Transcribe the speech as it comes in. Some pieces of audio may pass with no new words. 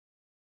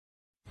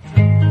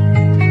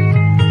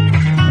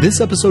This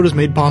episode is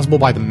made possible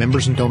by the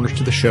members and donors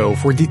to the show.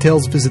 For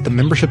details, visit the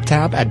membership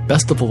tab at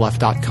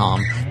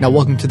bestoftheleft.com. Now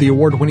welcome to the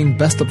award-winning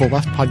Best of the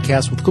Left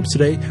podcast with clips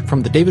today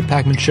from The David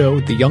Pakman Show,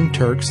 The Young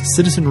Turks,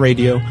 Citizen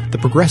Radio, The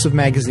Progressive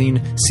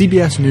Magazine,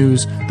 CBS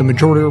News, The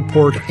Majority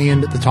Report,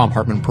 and The Thom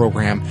Hartmann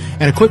Program.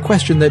 And a quick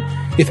question that,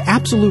 if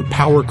absolute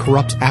power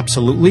corrupts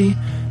absolutely,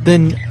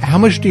 then how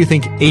much do you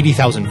think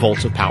 80,000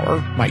 volts of power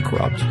might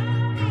corrupt?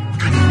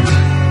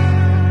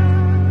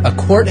 A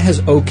court has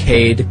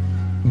okayed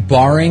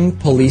barring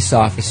police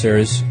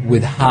officers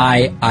with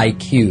high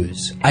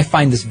IQs. I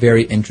find this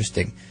very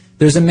interesting.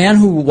 There's a man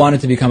who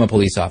wanted to become a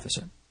police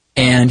officer,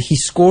 and he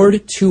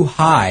scored too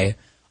high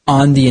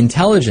on the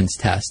intelligence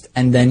test,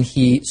 and then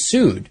he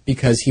sued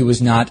because he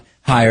was not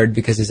hired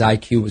because his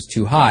IQ was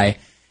too high,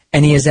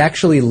 and he has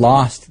actually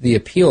lost the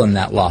appeal in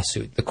that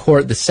lawsuit.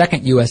 The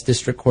Second U.S.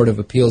 District Court of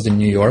Appeals in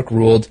New York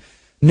ruled,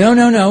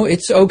 no,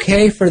 it's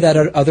okay for that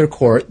other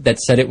court that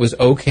said it was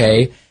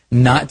okay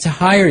not to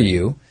hire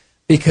you,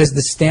 because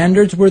the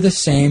standards were the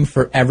same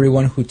for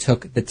everyone who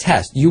took the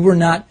test. You were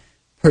not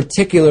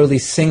particularly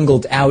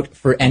singled out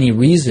for any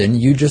reason.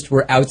 You just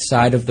were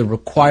outside of the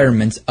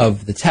requirements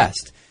of the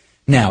test.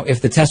 Now, if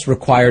the test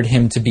required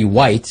him to be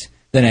white,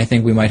 then I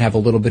think we might have a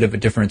little bit of a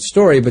different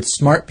story, but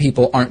smart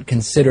people aren't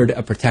considered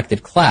a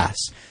protected class.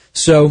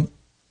 So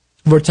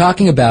we're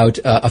talking about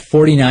a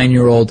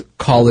 49-year-old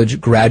college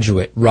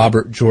graduate,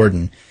 Robert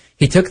Jordan.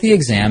 He took the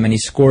exam and he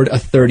scored a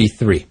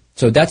 33.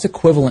 So that's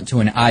equivalent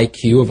to an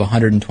IQ of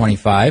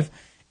 125.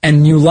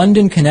 And New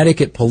London,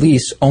 Connecticut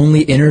police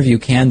only interview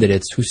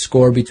candidates who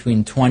score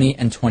between 20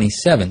 and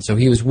 27. So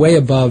he was way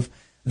above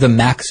the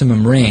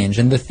maximum range.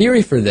 And the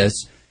theory for this,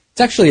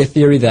 it's actually a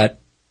theory that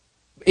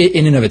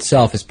in and of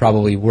itself is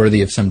probably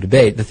worthy of some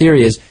debate. The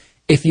theory is,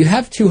 if you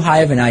have too high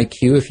of an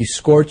IQ, if you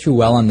score too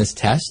well on this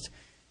test,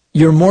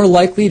 you're more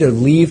likely to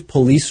leave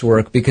police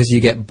work because you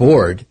get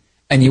bored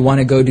and you want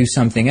to go do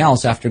something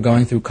else after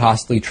going through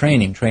costly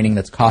training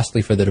that's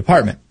costly for the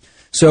department.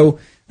 So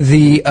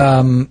the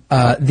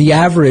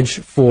average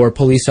for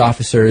police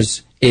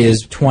officers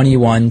is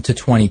 21 to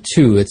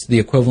 22. It's the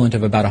equivalent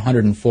of about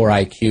 104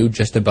 IQ,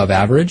 just above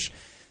average.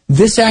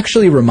 This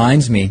actually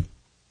reminds me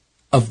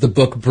of the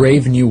book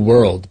Brave New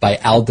World by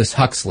Aldous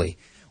Huxley,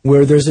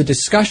 where there's a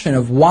discussion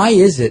of why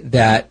is it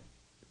that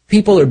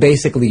people are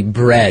basically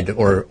bred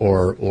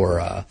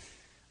or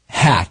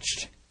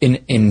hatched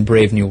in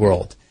Brave New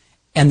World.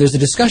 And there's a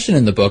discussion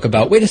in the book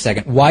about, wait a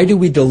second, why do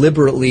we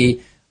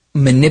deliberately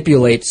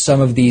manipulate some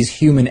of these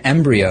human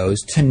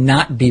embryos to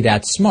not be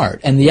that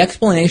smart? And the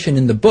explanation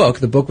in the book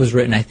was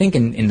written, I think,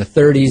 in the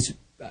 30s,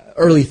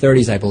 early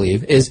 30s, I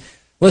believe, is,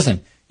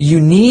 listen, you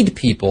need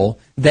people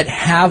that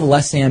have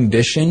less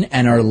ambition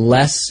and are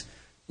less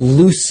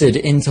lucid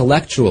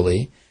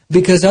intellectually,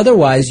 because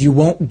otherwise you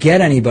won't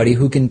get anybody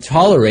who can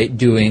tolerate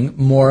doing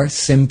more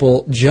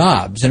simple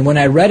jobs. And when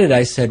I read it,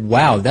 I said,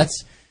 wow,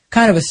 that's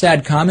kind of a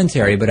sad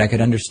commentary, but I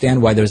could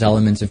understand why there's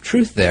elements of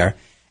truth there.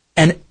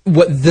 And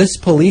what this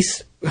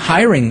police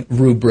hiring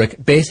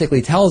rubric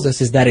basically tells us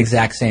is that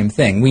exact same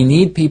thing. We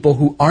need people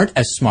who aren't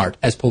as smart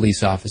as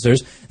police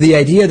officers. The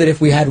idea that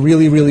if we had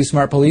really, really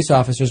smart police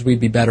officers,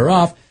 we'd be better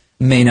off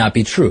may not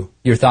be true.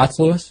 Your thoughts,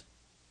 Lewis?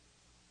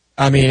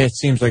 I mean, it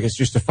seems like it's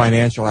just a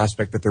financial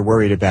aspect that they're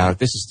worried about.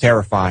 This is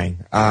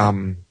terrifying.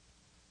 I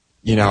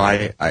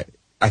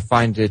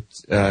find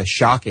it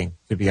shocking,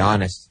 to be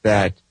honest,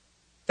 that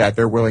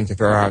they're willing to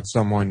throw out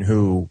someone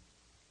who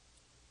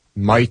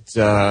might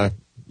be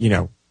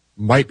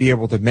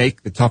able to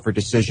make the tougher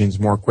decisions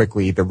more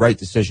quickly, the right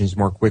decisions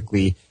more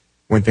quickly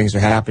when things are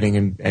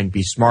happening, and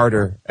be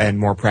smarter and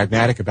more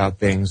pragmatic about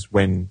things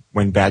when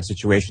bad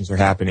situations are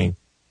happening,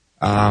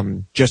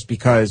 just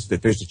because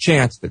that there's a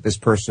chance that this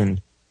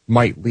person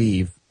might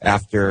leave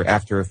after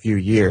a few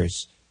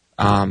years.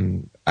 I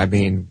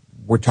mean,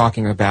 we're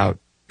talking about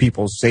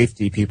people's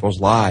safety,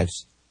 people's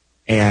lives,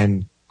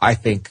 and I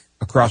think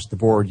across the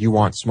board, you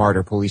want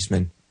smarter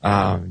policemen,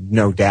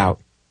 no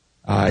doubt.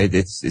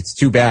 It's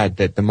too bad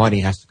that the money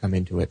has to come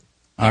into it.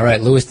 All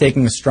right, Lewis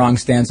taking a strong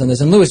stance on this.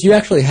 And Lewis, you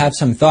actually have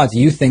some thoughts.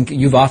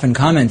 You've often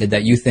commented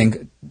that you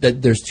think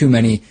that there's too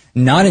many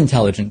not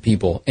intelligent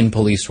people in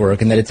police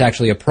work and that it's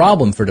actually a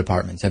problem for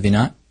departments, have you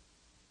not?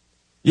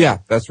 Yeah,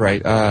 that's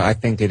right. I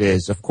think it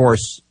is. Of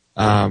course,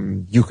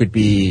 you could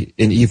be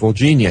an evil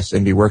genius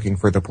and be working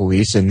for the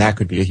police, and that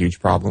could be a huge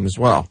problem as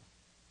well.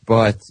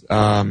 But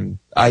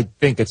I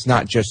think it's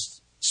not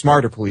just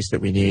smarter police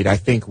that we need. I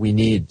think we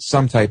need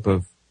some type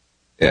of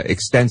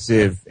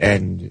extensive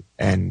and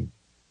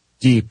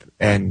deep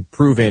and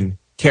proven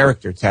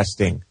character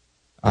testing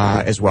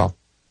as well.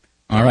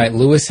 All right,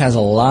 Lewis has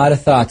a lot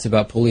of thoughts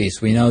about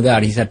police. We know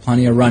that. He's had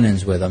plenty of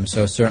run-ins with them,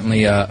 so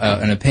certainly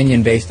an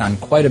opinion based on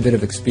quite a bit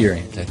of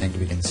experience, I think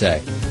we can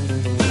say.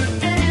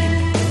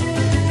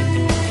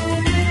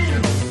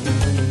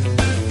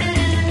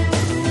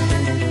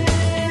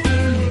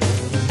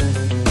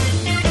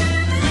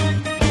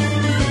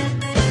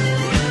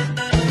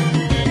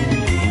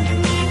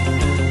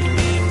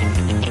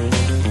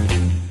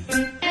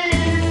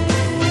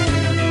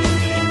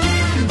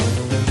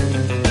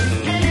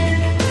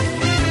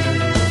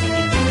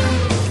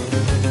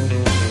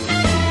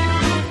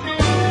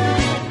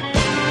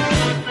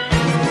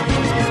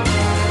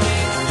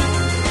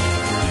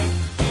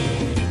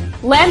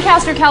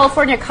 Lancaster,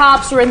 California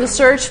cops were in the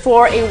search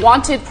for a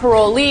wanted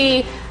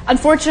parolee.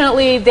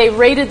 Unfortunately, they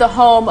raided the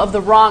home of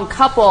the wrong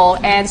couple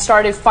and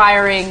started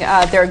firing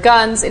their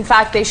guns. In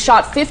fact, they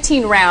shot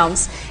 15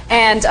 rounds,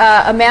 and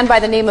a man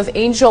by the name of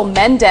Angel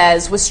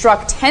Mendez was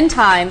struck 10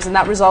 times, and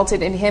that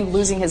resulted in him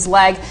losing his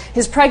leg.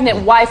 His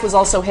pregnant wife was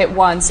also hit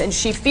once, and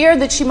she feared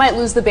that she might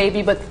lose the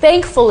baby, but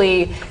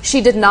thankfully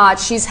she did not.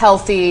 She's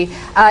healthy.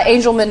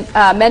 Angel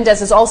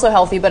Mendez is also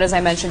healthy, but as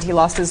I mentioned, he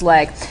lost his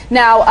leg.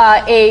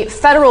 Now, a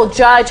federal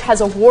judge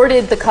has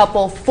awarded the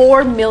couple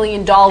 $4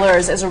 million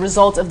as a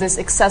result of this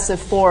excessive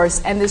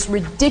force and this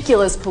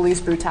ridiculous police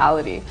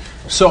brutality.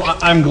 So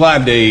I'm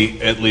glad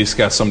they at least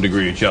got some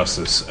degree of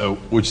justice,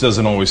 which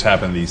doesn't always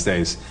happen these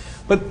days.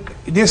 But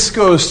this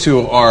goes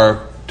to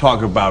our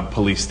talk about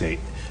police state.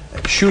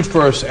 Shoot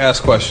first,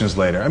 ask questions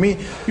later. I mean,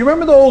 you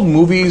remember the old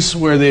movies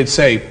where they'd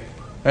say,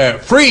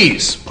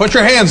 freeze, put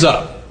your hands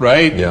up,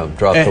 right? Yeah, even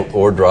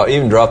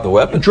drop the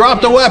weapon.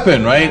 Drop the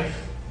weapon, right?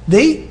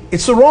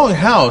 It's the wrong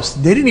house.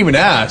 They didn't even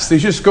ask. They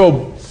just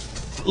go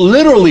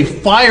literally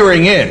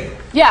firing in.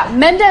 Yeah,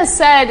 Mendez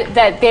said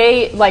that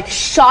they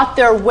shot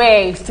their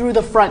way through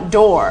the front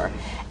door,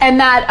 and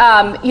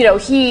that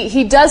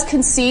he does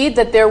concede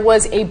that there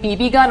was a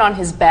BB gun on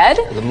his bed.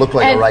 It looked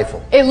like a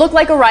rifle. It looked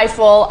like a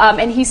rifle,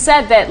 and he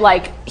said that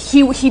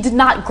he did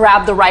not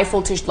grab the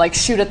rifle to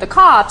shoot at the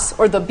cops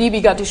or the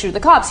BB gun to shoot at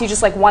the cops. He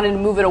just wanted to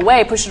move it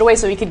away, push it away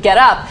so he could get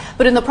up.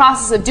 But in the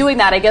process of doing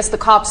that, I guess the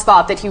cops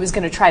thought that he was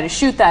going to try to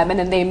shoot them, and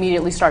then they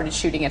immediately started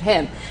shooting at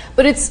him.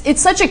 But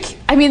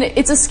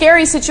it's a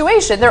scary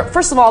situation. They're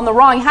first of all in the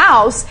wrong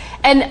house,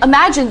 and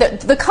imagine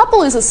that the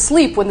couple is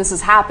asleep when this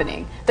is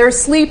happening. They're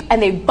asleep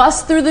and they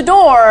bust through the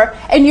door,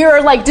 and you're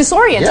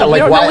disoriented. You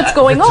don't know what's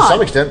going on. To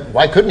some extent,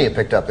 why couldn't he have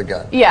picked up the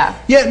gun? Yeah.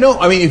 Yeah, no,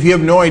 I mean, if you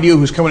have no idea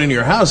who's coming into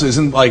your house,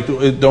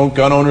 don't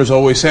gun owners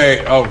always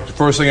say, oh, the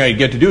first thing I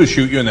get to do is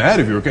shoot you in the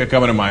head if you're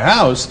coming to my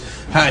house?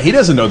 He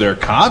doesn't know they're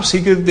cops.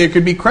 There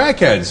could be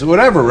crackheads,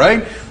 whatever,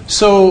 right?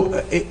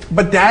 So,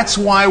 but that's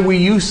why we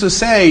used to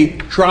say,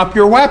 drop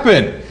your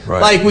weapon.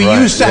 Right. We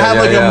used to have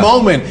a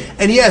moment.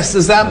 And yes,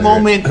 does that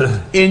moment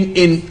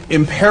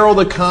imperil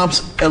the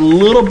cops a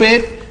little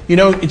bit?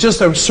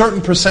 Just a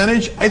certain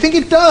percentage? I think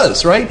it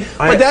does, right?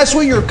 But that's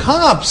what you're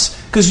cops,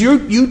 because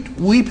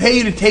we pay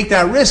you to take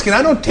that risk, and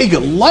I don't take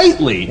it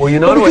lightly.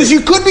 Well, because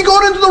you could be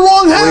going into the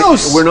wrong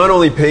house. We're not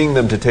only paying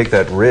them to take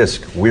that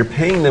risk, we're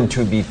paying them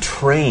to be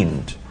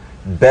trained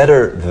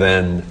better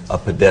than a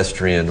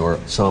pedestrian or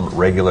some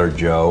regular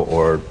Joe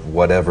or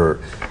whatever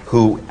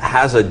who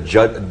has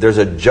there's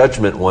a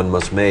judgment one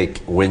must make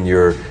when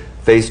you're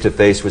face to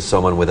face with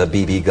someone with a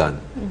BB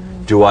gun.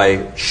 Do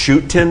I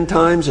shoot 10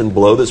 times and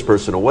blow this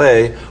person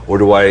away, or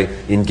do I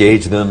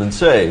engage them and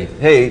say,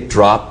 hey,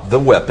 drop the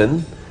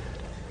weapon,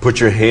 put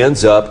your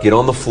hands up, get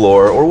on the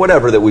floor, or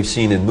whatever that we've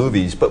seen in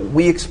movies? But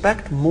we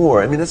expect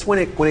more. I mean, that's when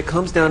it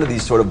comes down to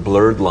these sort of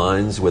blurred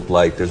lines with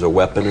there's a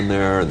weapon in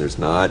there and there's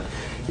not.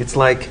 It's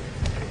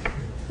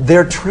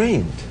they're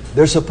trained.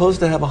 They're supposed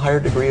to have a higher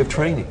degree of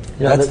training.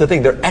 That's the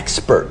thing. They're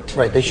expert.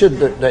 Right. They should.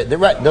 They're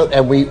right. No,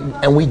 and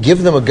we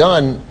give them a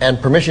gun and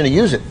permission to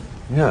use it.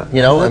 Yeah.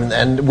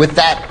 And with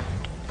that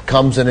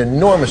comes an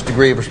enormous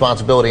degree of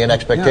responsibility and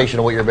expectation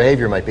of what your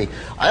behavior might be.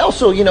 I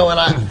also,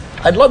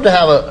 I'd love to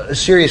have a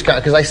serious,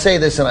 because I say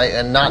this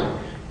and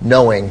not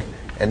knowing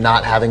and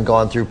not having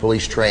gone through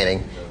police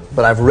training,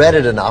 but I've read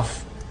it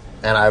enough,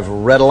 and I've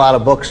read a lot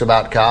of books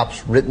about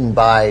cops, written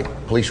by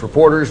police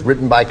reporters,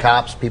 written by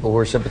cops, people who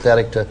are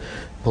sympathetic to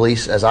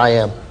police, as I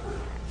am.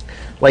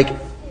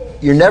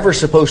 You're never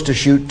supposed to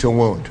shoot to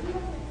wound,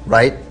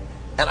 right?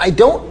 And I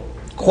don't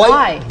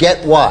quite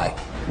get why,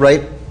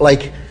 right?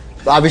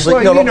 Obviously,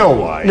 well, you know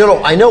why.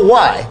 No, I know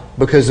why,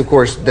 because of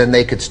course then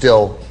they could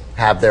still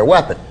have their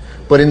weapon.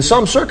 But in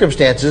some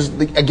circumstances,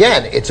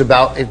 again,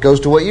 it goes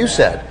to what you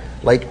said.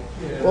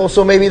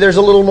 So maybe there's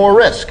a little more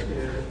risk.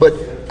 But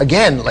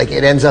again,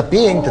 it ends up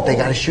being that they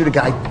got to shoot a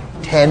guy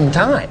 10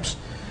 times.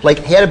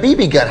 He had a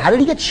BB gun. How did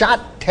he get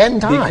shot 10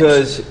 times?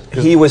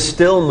 Because he was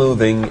still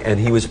moving, and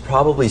he was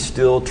probably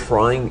still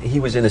trying.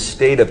 He was in a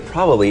state of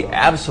probably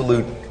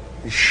absolute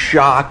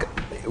shock,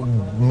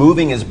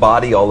 moving his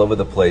body all over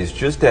the place,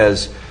 just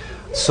as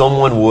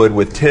someone would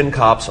with 10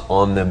 cops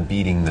on them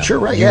beating them. Sure,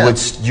 right,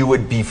 You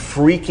would be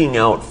freaking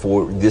out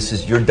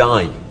you're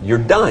dying. You're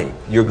dying.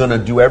 You're going to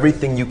do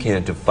everything you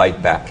can to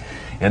fight back.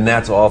 And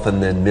that's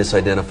often then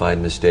misidentified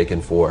and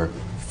mistaken for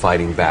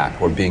fighting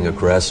back or being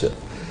aggressive.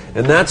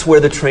 And that's where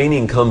the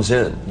training comes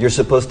in. You're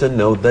supposed to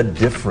know the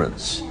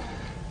difference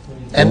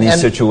in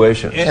these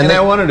situations. And I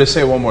wanted to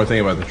say one more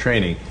thing about the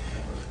training.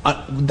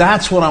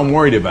 That's what I'm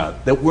worried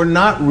about, that we're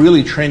not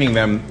really training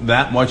them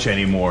that much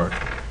anymore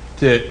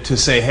to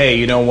say, hey,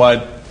 you know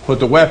what, put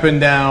the weapon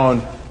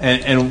down,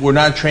 and we're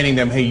not training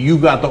them, hey, you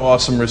got the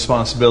awesome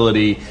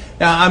responsibility.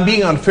 Now, I'm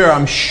being unfair.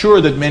 I'm sure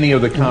that many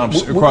of the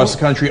cops across the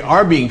country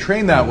are being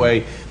trained that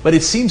way, but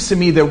it seems to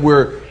me that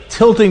we're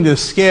tilting the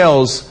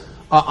scales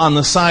on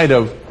the side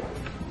of,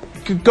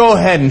 go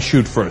ahead and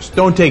shoot first.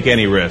 Don't take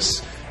any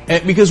risks.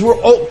 And because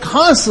we're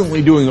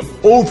constantly doing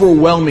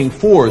overwhelming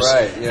force,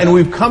 Right, yeah. and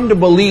we've come to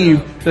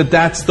believe that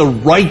that's the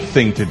right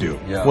thing to do,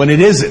 when it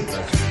isn't.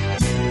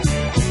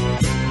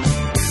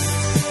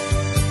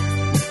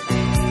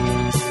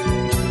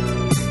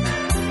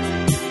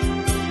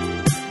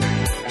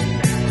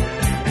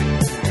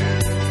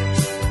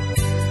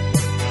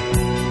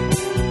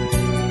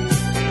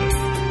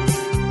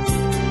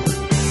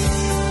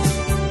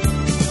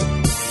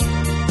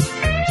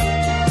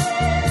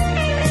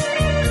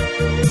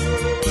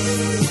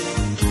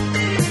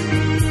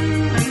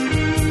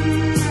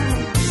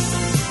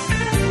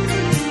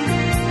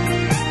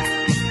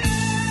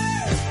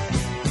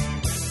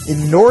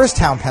 In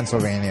Norristown,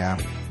 Pennsylvania,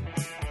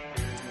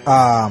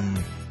 I'll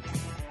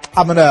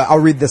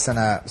read this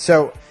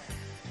so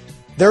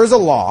there is a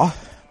law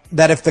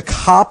that if the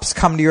cops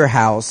come to your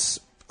house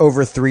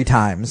over 3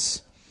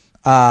 times,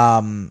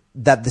 that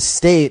the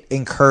state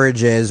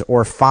encourages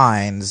or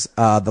fines,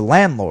 the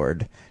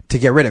landlord to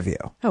get rid of you.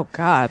 Oh,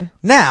 God.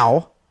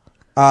 Now,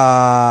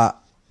 at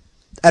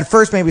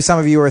first, maybe some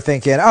of you are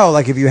thinking, oh,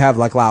 like if you have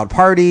like loud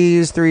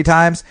parties 3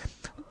 times,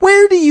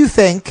 where do you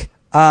think,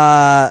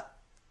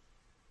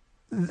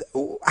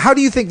 how do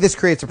you think this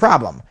creates a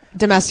problem?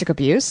 Domestic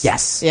abuse?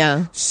 Yes.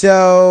 Yeah.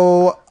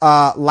 So,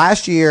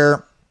 last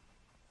year,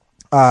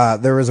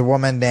 there was a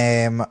woman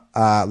named,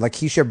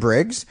 Lakeisha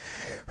Briggs.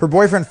 Her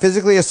boyfriend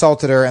physically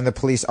assaulted her and the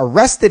police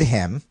arrested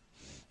him.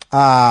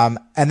 And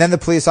then the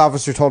police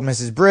officer told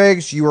Mrs.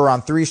 Briggs, you were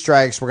on 3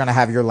 strikes. We're going to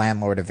have your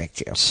landlord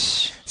evict you.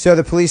 So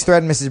the police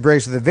threatened Mrs.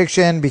 Briggs with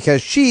eviction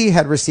because she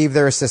had received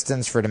their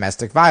assistance for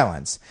domestic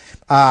violence.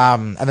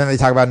 And then they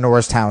talk about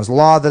Norristown's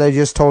law that I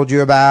just told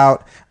you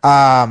about.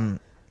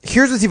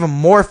 Here's what's even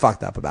more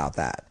fucked up about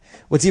that.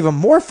 What's even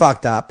more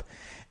fucked up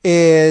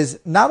is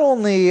not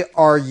only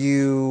are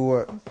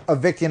you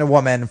evicting a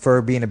woman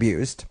for being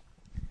abused,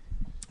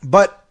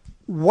 but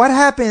what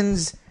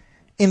happens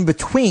in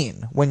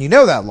between when you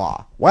know that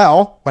law?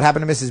 Well, what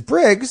happened to Mrs.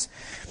 Briggs,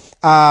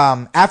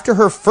 after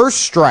her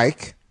first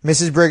strike,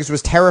 Mrs. Briggs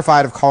was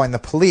terrified of calling the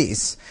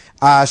police.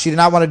 She did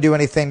not want to do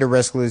anything to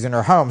risk losing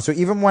her home. So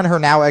even when her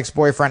now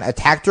ex-boyfriend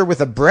attacked her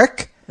with a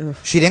brick,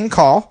 she didn't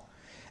call.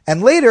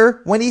 And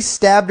later, when he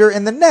stabbed her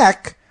in the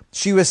neck,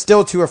 she was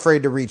still too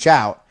afraid to reach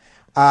out.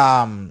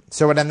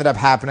 So what ended up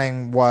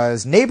happening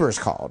was neighbors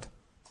called.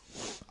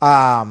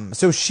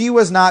 So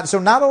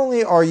not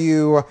only are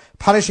you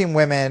punishing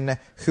women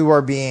who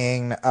are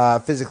being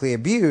physically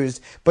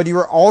abused, but you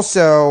are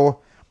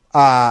also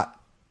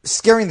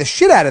scaring the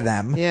shit out of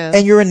them,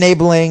 and you're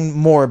enabling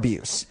more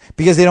abuse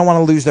because they don't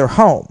want to lose their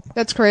home.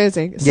 That's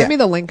crazy. Send me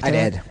the link to I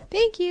it. did.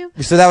 Thank you.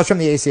 So that was from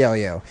the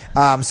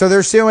ACLU. So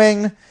they're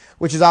suing,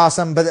 which is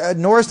awesome, but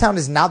Norristown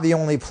is not the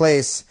only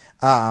place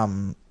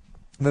that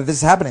this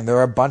is happening. There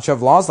are a bunch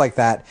of laws like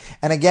that.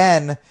 And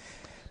again,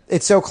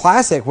 it's so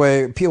classic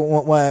where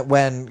people,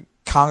 when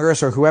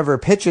Congress or whoever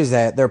pitches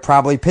it, they're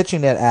probably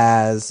pitching it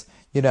as,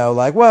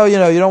 like, well, you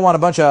don't want a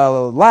bunch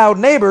of loud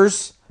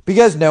neighbors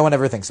because no one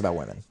ever thinks about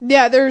women.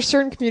 Yeah, there are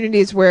certain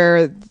communities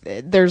where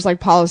there's like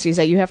policies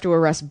that you have to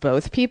arrest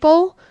both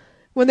people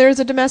when there's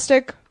a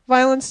domestic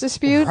violence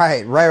dispute.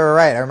 Right.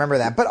 I remember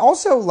that. But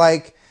also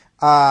like,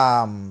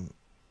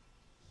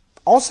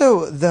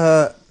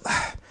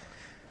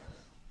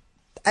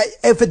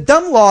 if a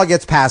dumb law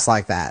gets passed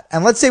like that,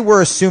 and let's say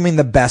we're assuming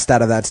the best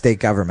out of that state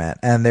government,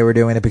 and they were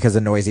doing it because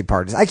of noisy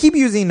parties. I keep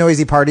using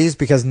noisy parties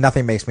because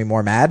nothing makes me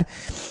more mad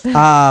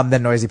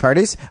than noisy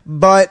parties.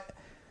 But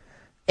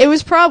it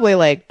was probably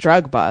like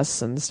drug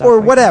busts and stuff. Or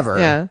like whatever.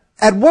 That.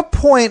 Yeah. At what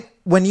point,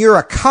 when you're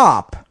a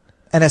cop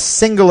and a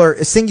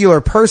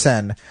singular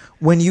person,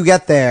 when you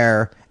get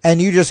there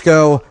and you just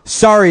go,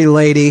 sorry,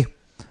 lady,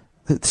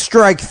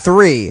 strike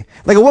 3.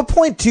 Like, at what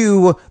point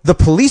do the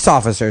police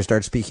officers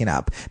start speaking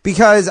up?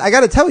 Because I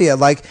gotta tell you,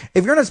 like,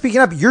 if you're not speaking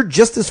up, you're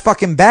just as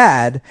fucking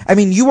bad. I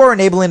mean, you are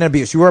enabling an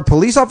abuse. You are a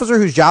police officer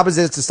whose job is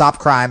to stop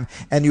crime,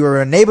 and you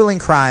are enabling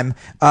crime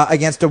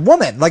against a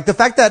woman. Like, the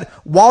fact that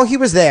while he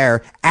was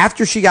there,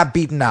 after she got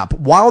beaten up,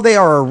 while they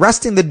are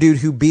arresting the dude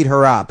who beat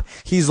her up,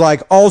 he's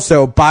like,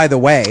 also, by the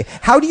way,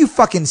 how do you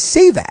fucking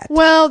say that?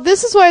 Well,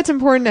 this is why it's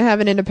important to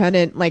have an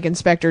independent, like,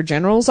 inspector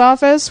general's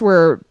office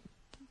where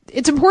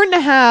it's important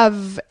to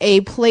have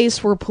a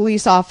place where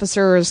police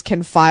officers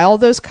can file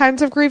those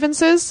kinds of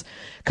grievances.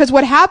 Because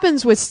what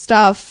happens with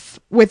stuff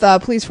with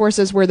police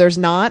forces where there's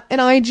not an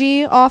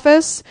IG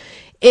office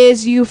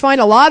is you find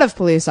a lot of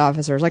police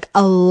officers, like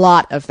a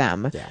lot of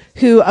them,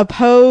 who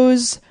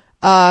oppose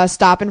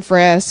stop and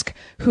frisk,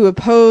 who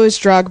oppose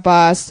drug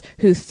busts,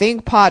 who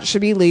think pot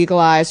should be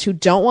legalized, who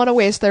don't want to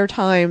waste their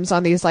times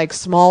on these like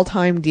small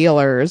time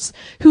dealers,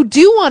 who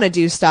do want to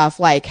do stuff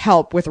like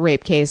help with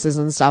rape cases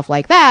and stuff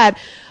like that.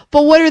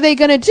 But what are they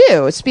going to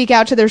do? Speak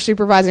out to their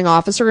supervising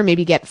officer and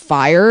maybe get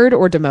fired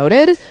or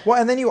demoted? Well,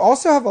 and then you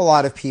also have a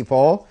lot of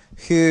people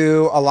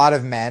a lot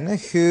of men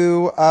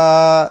who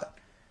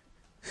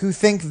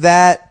think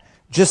that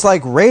just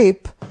like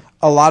rape,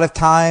 a lot of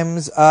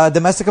times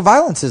domestic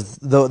violence is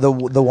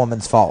the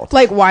woman's fault.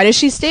 Like, why does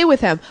she stay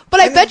with him? But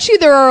I bet you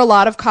there are a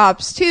lot of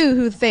cops, too,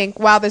 who think,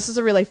 wow, this is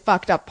a really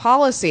fucked up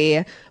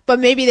policy, but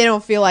maybe they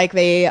don't feel like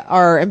they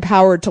are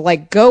empowered to,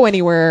 like, go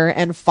anywhere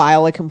and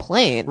file a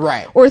complaint.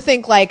 Right. Or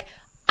think, like,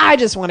 I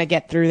just want to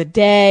get through the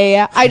day.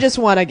 I just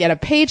want to get a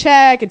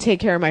paycheck and take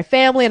care of my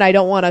family, and I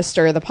don't want to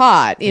stir the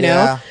pot, you know?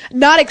 Yeah.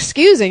 Not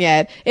excusing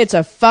it. It's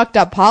a fucked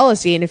up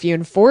policy, and if you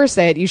enforce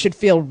it, you should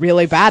feel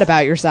really bad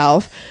about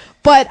yourself.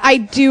 But I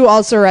do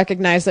also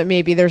recognize that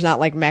maybe there's not,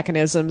 like,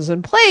 mechanisms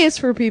in place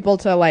for people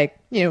to, like,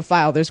 you know,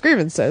 file those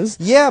grievances.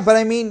 Yeah, but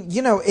I mean,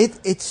 you know,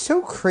 it's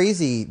so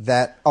crazy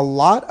that a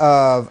lot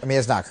of, I mean,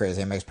 it's not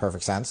crazy, it makes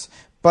perfect sense,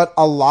 but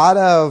a lot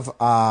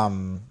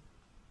of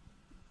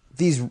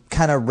these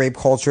kind of rape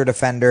culture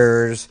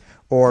defenders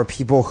or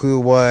people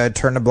who would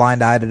turn a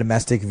blind eye to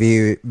domestic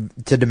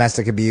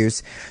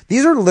abuse,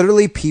 these are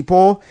literally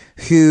people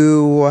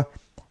who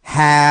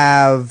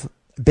have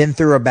been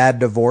through a bad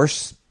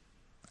divorce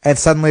and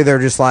suddenly they're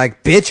just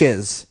like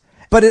bitches.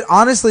 But it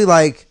honestly,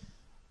 like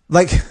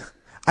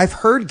I've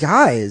heard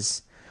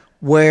guys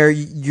where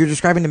you're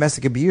describing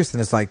domestic abuse and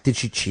it's like, did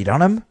she cheat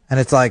on him? And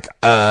it's like,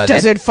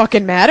 Does it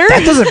fucking matter?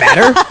 that doesn't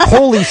matter.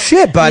 Holy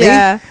shit, buddy.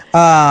 Yeah.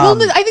 Well,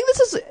 I think this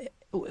is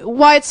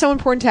why it's so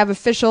important to have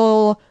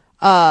official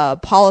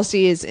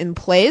policies in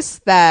place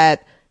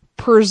that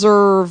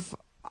preserve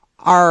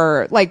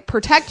our, like,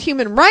 protect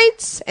human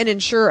rights and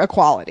ensure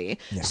equality.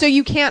 Yeah. So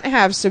you can't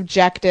have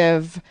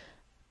subjective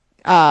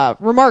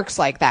remarks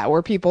like that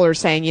where people are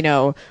saying, you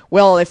know,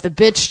 well, if the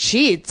bitch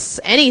cheats,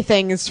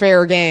 anything is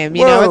fair game.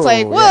 You know, it's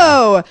like,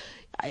 whoa.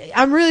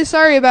 I'm really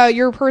sorry about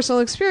your personal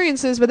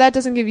experiences, but that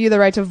doesn't give you the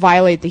right to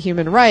violate the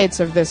human rights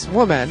of this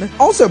woman.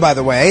 Also, by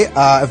the way,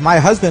 if my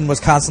husband was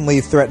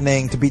constantly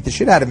threatening to beat the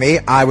shit out of me,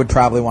 I would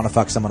probably want to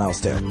fuck someone else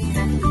too.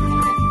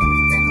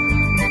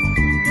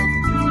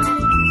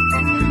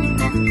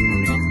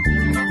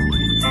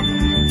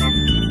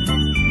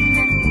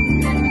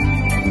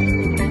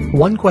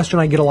 One question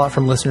I get a lot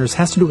from listeners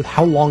has to do with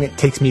how long it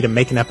takes me to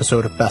make an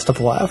episode of Best of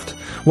the Left.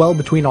 Well,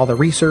 between all the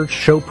research,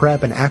 show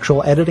prep, and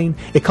actual editing,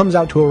 it comes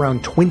out to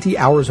around 20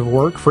 hours of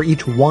work for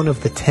each one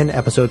of the 10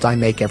 episodes I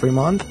make every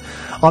month.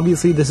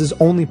 Obviously, this is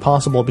only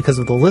possible because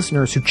of the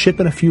listeners who chip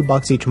in a few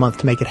bucks each month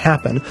to make it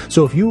happen,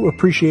 so if you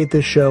appreciate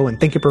this show and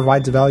think it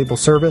provides a valuable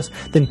service,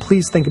 then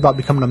please think about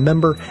becoming a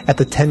member at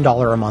the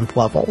 $10 a month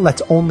level.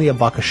 That's only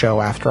 $1 a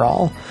show after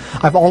all.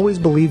 I've always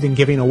believed in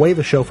giving away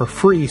the show for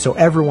free so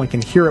everyone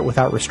can hear it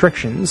without restrictions,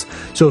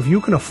 so if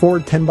you can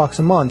afford $10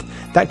 a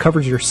month, that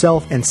covers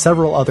yourself and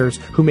several others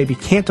who maybe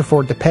can't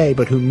afford to pay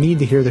but who need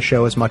to hear the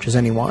show as much as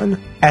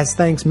anyone. As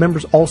thanks,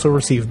 members also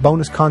receive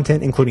bonus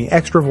content including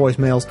extra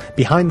voicemails,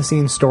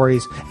 behind-the-scenes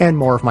stories, and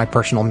more of my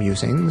personal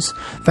musings.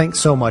 Thanks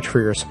so much for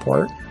your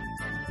support.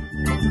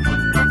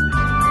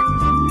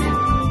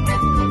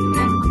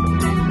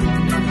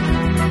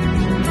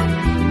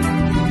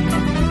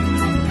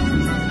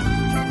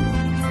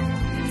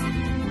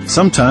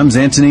 Sometimes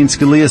Antonin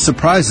Scalia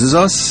surprises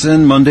us,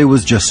 and Monday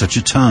was just such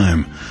a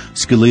time.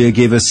 Scalia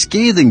gave a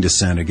scathing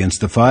dissent against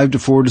the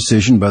 5-4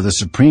 decision by the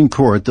Supreme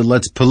Court that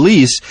lets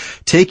police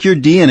take your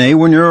DNA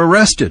when you're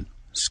arrested.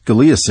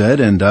 Scalia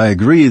said, and I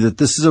agree, that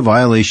this is a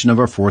violation of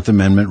our Fourth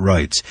Amendment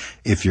rights.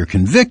 If you're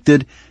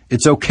convicted,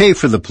 it's okay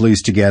for the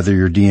police to gather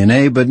your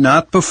DNA, but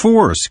not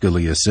before,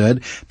 Scalia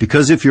said,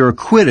 because if you're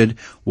acquitted,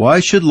 why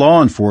should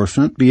law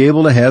enforcement be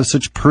able to have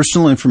such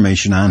personal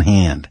information on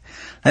hand?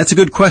 That's a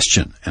good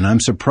question, and I'm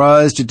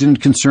surprised it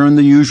didn't concern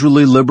the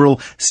usually liberal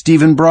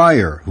Stephen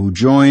Breyer, who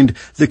joined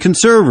the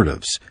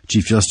conservatives,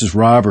 Chief Justice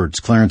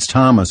Roberts, Clarence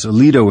Thomas,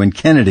 Alito, and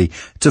Kennedy,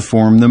 to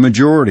form the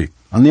majority.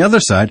 On the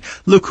other side,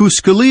 look who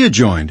Scalia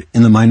joined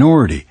in the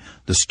minority.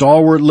 The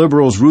stalwart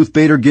liberals Ruth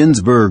Bader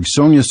Ginsburg,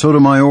 Sonia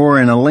Sotomayor,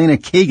 and Elena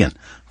Kagan,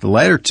 the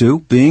latter two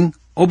being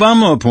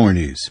Obama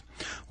appointees.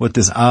 What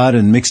this odd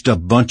and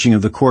mixed-up bunching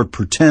of the court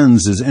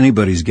pretends is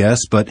anybody's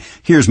guess, but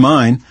here's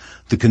mine.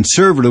 The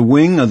conservative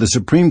wing of the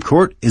Supreme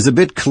Court is a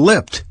bit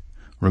clipped.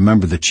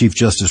 Remember that Chief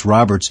Justice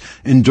Roberts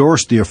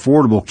endorsed the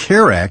Affordable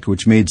Care Act,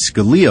 which made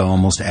Scalia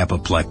almost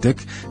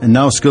apoplectic, and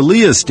now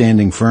Scalia is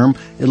standing firm,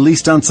 at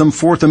least on some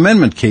Fourth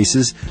Amendment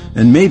cases,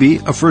 and maybe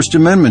a First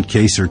Amendment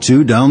case or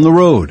two down the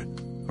road.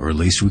 Or at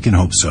least we can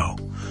hope so.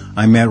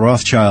 I'm Matt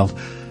Rothschild,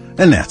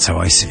 and that's how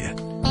I see it.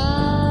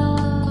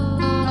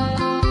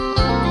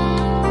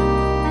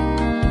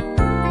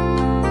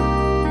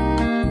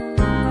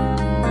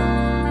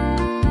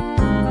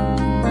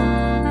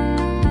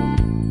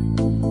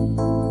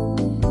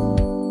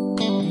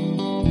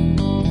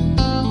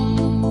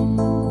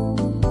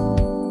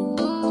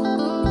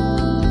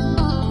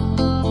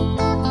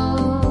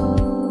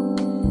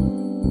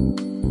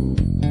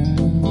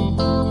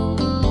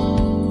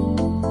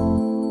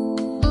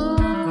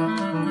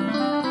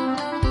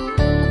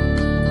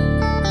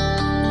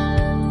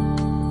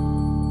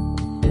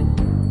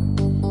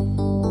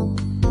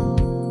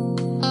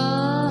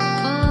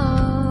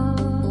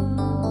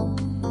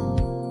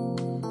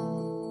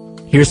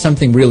 Here's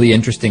something really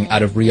interesting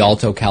out of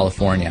Rialto,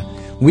 California.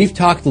 We've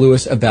talked,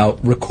 Lewis,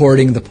 about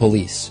recording the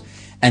police.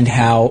 and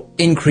how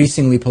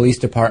increasingly police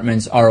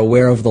departments are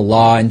aware of the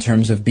law in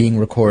terms of being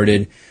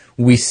recorded.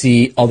 We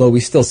see, although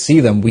we still see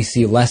them, we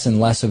see less and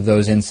less of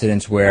those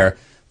incidents where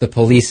the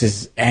police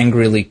is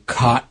angrily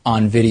caught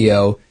on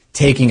video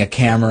taking a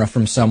camera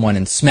from someone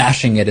and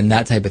smashing it and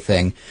that type of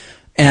thing.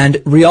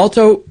 And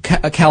Rialto,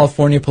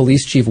 California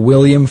Police Chief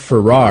William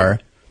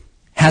Farrar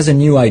has a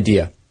new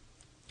idea.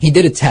 He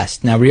did a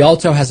test. Now,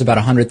 Rialto has about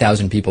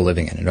 100,000 people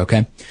living in it,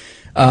 okay?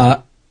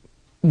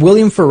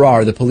 William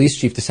Farrar, the police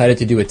chief, decided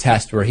to do a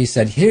test where he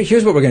said,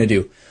 here's what we're going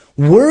to do.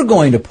 We're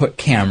going to put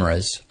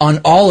cameras on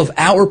all of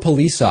our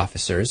police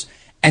officers,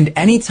 and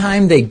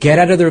anytime they get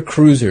out of their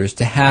cruisers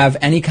to have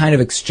any kind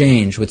of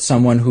exchange with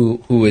someone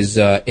who is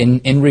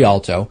in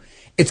Rialto,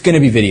 it's going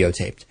to be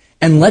videotaped.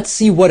 And let's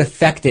see what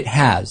effect it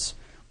has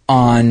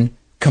on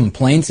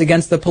complaints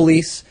against the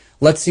police.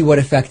 Let's see what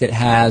effect it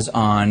has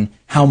on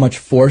how much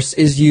force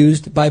is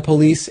used by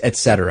police,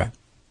 etc.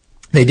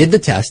 They did the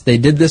test. They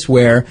did this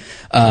where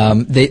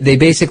they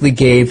basically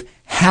gave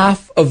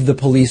half of the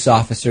police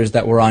officers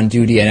that were on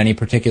duty at any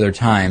particular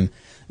time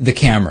the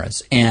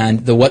cameras.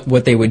 And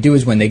what they would do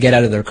is when they get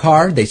out of their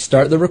car, they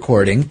start the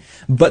recording,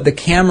 but the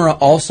camera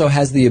also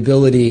has the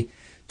ability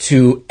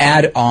to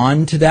add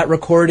on to that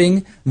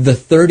recording the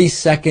 30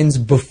 seconds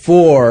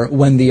before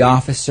when the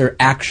officer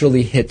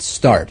actually hits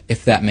start,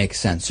 if that makes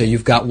sense. So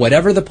you've got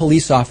whatever the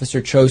police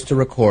officer chose to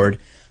record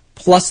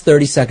plus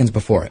 30 seconds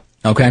before it,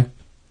 okay?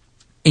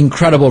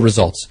 Incredible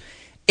results.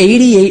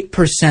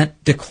 88%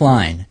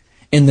 decline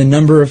in the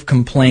number of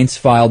complaints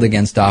filed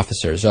against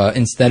officers.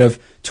 Instead of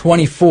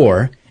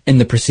 24 in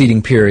the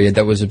preceding period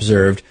that was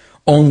observed,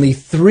 only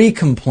 3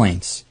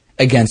 complaints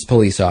against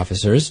police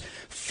officers.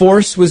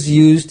 Force was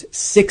used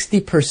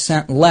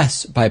 60%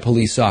 less by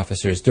police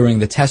officers during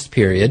the test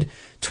period,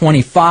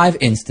 25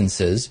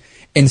 instances,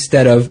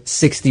 instead of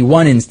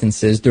 61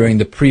 instances during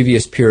the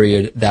previous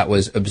period that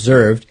was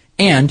observed.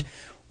 And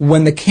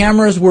when the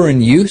cameras were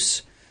in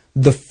use,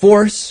 the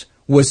force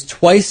was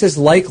twice as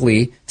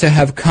likely to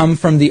have come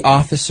from the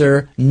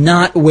officer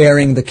not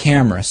wearing the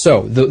camera.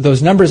 So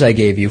those numbers I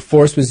gave you,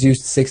 force was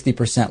used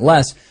 60%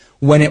 less.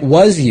 When it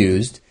was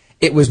used,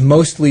 it was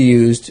mostly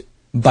used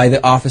by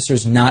the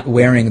officers not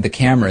wearing the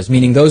cameras,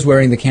 meaning those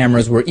wearing the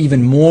cameras were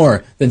even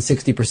more than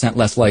 60%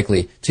 less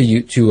likely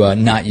to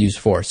not use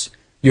force.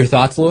 Your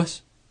thoughts,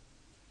 Louis?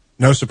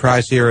 No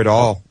surprise here at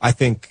all. I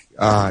think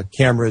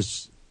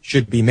cameras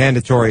should be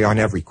mandatory on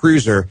every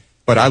cruiser,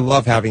 but I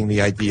love having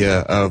the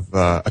idea of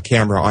a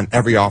camera on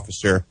every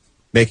officer,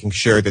 making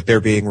sure that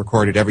they're being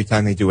recorded every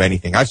time they do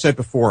anything. I've said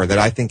before that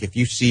I think if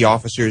you see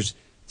officers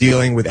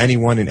dealing with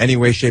anyone in any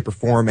way, shape, or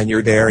form, and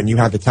you're there and you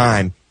have the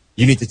time,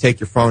 you need to take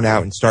your phone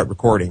out and start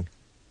recording,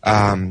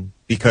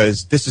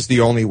 because this is the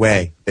only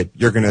way that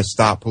you're going to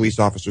stop police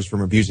officers from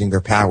abusing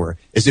their power,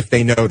 is if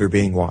they know they're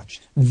being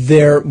watched.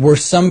 There were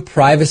some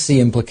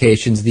privacy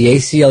implications. The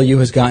ACLU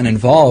has gotten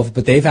involved,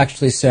 but they've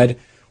actually said,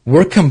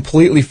 we're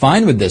completely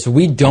fine with this.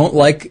 We don't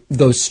like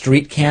those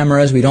street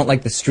cameras. We don't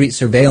like the street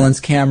surveillance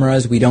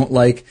cameras. We don't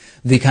like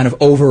the kind of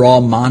overall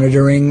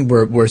monitoring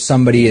where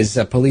somebody is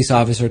a police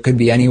officer, could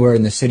be anywhere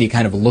in the city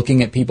kind of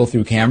looking at people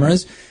through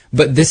cameras.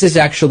 But this is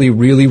actually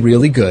really,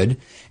 really good.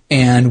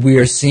 And we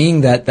are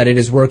seeing that it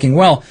is working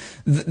well.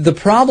 The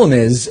problem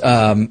is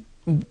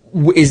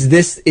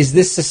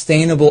this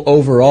sustainable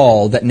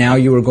overall, that now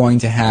you are going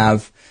to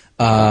have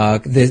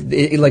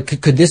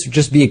could this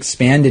just be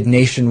expanded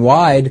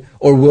nationwide,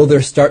 or will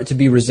there start to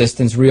be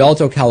resistance?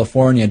 Rialto,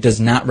 California does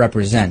not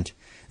represent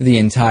the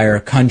entire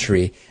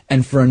country,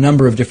 and for a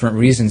number of different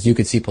reasons, you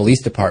could see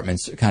police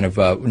departments kind of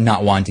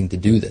not wanting to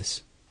do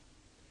this.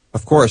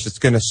 Of course, it's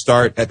going to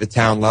start at the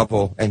town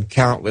level, and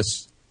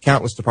countless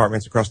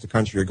departments across the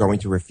country are going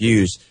to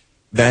refuse.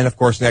 Then, of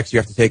course, next you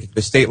have to take it to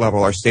the state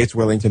level. Are states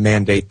willing to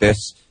mandate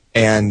this?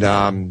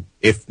 And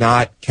if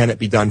not, can it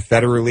be done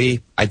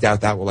federally? I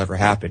doubt that will ever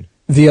happen.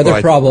 The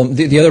other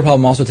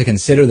problem also to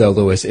consider, though,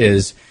 Louis,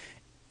 is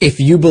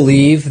if you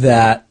believe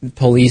that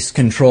police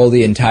control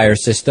the entire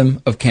system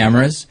of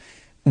cameras,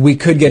 we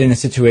could get in a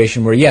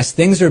situation where, yes,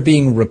 things are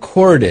being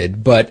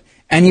recorded, but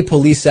any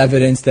police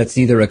evidence that's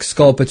either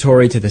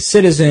exculpatory to the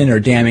citizen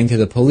or damning to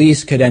the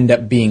police could end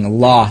up being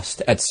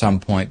lost at some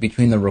point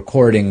between the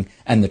recording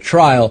and the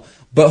trial.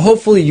 But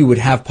hopefully you would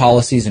have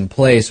policies in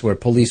place where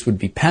police would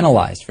be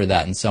penalized for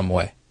that in some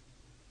way.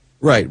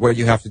 Right. What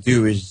you have to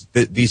do is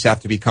these have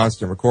to be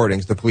constant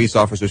recordings. The police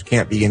officers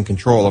can't be in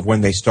control of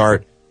when they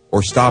start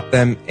or stop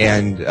them,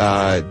 and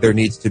there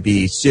needs to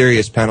be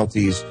serious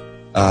penalties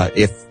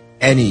if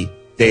any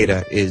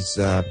data is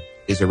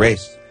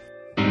erased.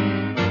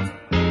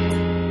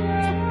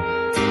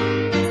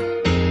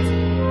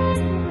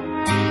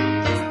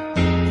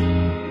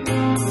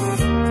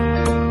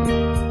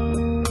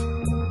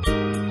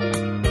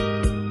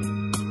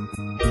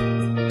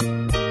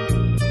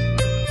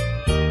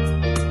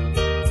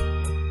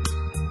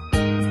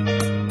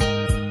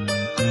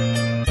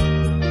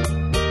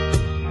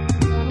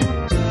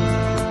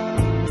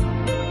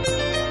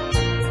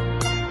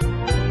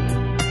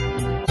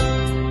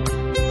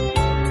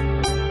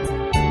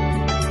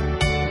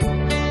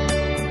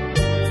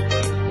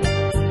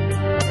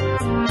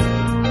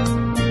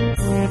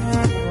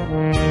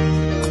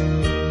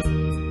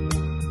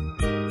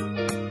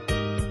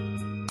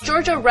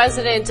 Georgia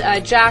resident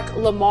Jack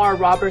Lamar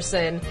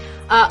Robertson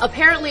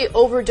apparently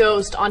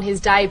overdosed on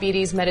his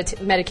diabetes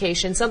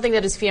medication, something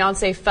that his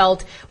fiancée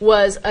felt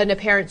was an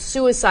apparent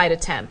suicide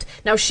attempt.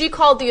 Now, she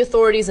called the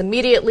authorities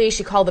immediately.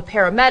 She called the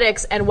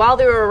paramedics, and while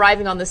they were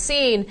arriving on the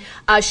scene,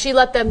 she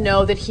let them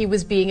know that he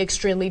was being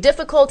extremely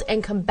difficult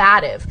and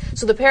combative.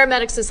 So the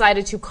paramedics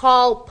decided to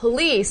call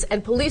police,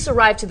 and police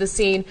arrived to the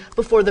scene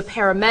before the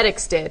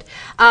paramedics did.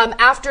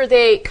 After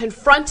they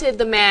confronted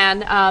the man,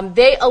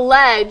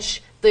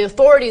 the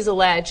authorities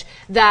allege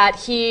that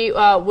he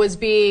was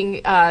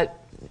being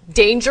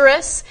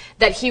dangerous,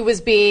 that he was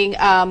being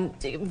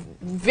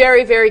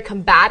very, very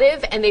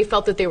combative, and they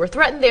felt that they were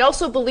threatened. They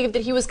also believed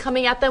that he was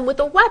coming at them with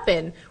a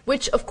weapon,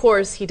 which, of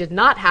course, he did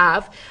not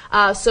have,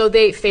 so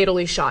they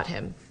fatally shot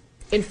him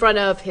in front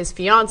of his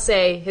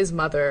fiancée, his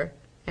mother,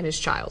 and his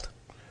child.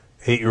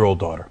 8-year-old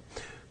daughter.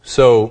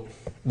 So,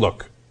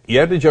 look, you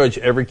have to judge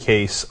every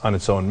case on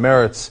its own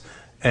merits,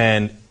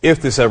 and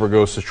if this ever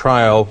goes to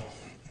trial,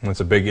 and it's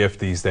a big if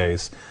these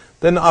days,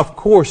 then of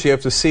course you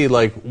have to see,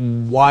 like,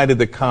 why did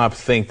the cop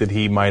think that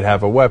he might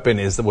have a weapon?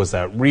 Was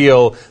that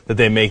real? Did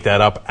they make that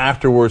up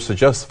afterwards to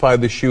justify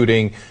the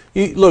shooting?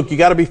 Look, you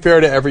got to be fair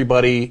to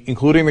everybody,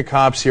 including the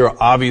cops here,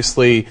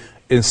 obviously,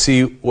 and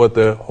see what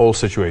the whole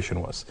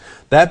situation was.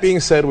 That being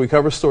said, we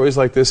cover stories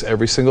like this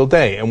every single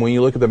day, and when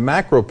you look at the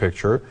macro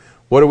picture,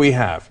 what do we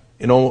have?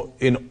 In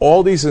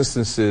all these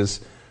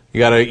instances, you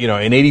got an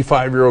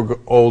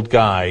 85-year-old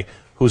guy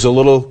who's a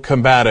little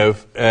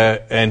combative,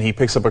 and he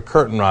picks up a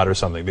curtain rod or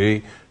something.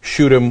 They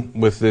shoot him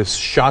with this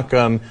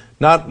shotgun,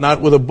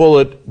 not with a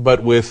bullet,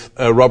 but with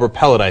a rubber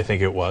pellet, I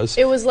think it was.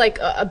 It was like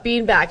a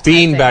beanbag.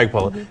 Beanbag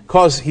pellet.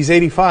 Because he's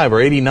 85 or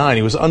 89.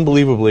 He was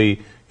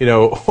unbelievably,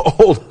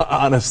 old,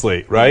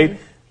 honestly, right?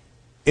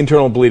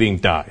 Internal bleeding,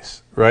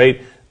 dies,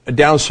 right? A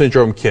Down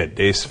syndrome kid,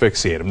 they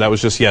asphyxiate him. That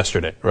was just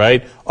yesterday,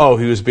 right? Oh,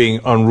 he was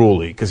being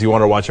unruly because he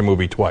wanted to watch a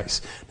movie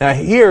twice. Now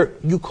here,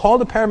 you call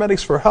the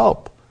paramedics for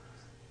help.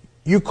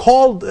 You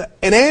called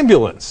an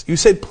ambulance. You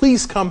said,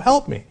 please come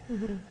help me.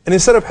 And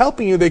instead of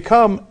helping you, they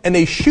come and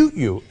they shoot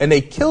you and they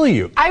kill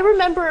you. I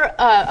remember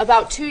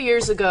about 2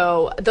 years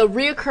ago, the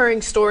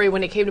reoccurring story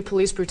when it came to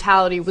police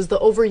brutality was the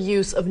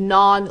overuse of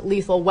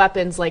non-lethal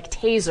weapons like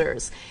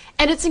tasers.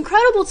 And it's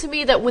incredible to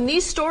me that when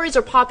these stories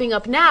are popping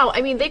up now,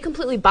 I mean, they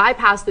completely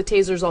bypass the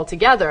tasers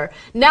altogether.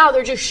 Now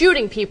they're just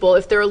shooting people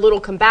if they're a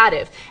little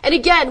combative. And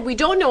again, we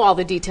don't know all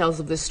the details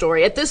of this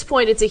story. At this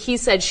point, it's a he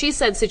said, she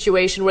said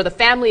situation where the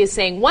family is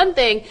saying one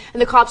thing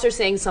and the cops are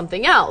saying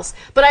something else.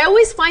 But I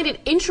always find it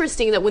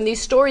interesting that when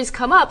these stories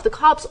come up, the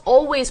cops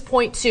always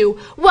point to,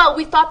 well,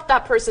 we thought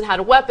that person had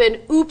a weapon.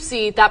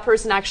 Oopsie, that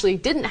person actually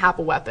didn't have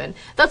a weapon.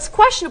 That's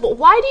questionable.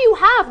 Why do you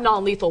have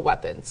non-lethal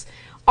weapons?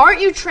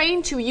 Aren't you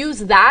trained to use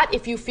that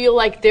if you feel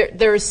like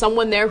there is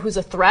someone there who's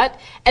a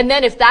threat? And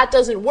then if that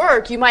doesn't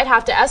work, you might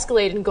have to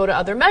escalate and go to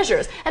other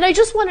measures. And I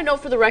just want to know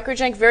for the record,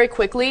 Cenk, very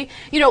quickly,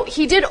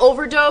 he did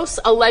overdose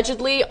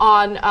allegedly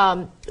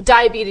on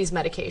diabetes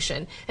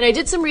medication. And I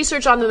did some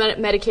research on the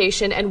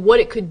medication and what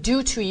it could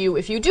do to you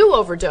if you do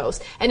overdose.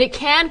 And it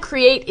can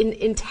create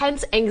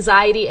intense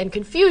anxiety and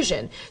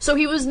confusion. So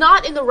he was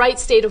not in the right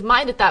state of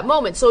mind at that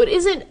moment. So it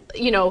isn't,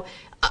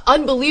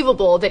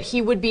 unbelievable that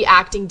he would be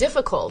acting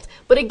difficult.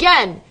 But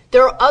again,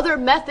 there are other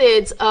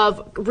methods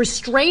of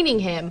restraining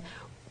him.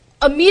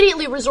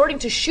 Immediately resorting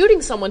to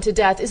shooting someone to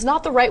death is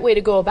not the right way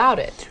to go about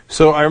it.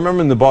 So I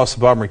remember in the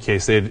Boston bomber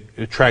case, they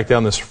had tracked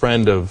down this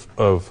friend of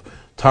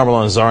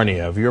Tamerlan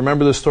Tsarnaev. You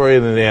remember the story?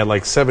 And then they had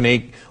like 7,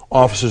 8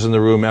 officers in the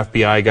room,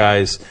 FBI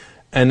guys,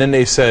 and then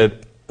they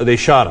said they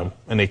shot him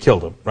and they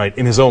killed him, right,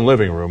 in his own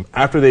living room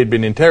after they'd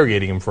been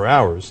interrogating him for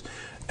hours.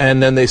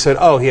 And then they said,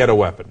 oh, he had a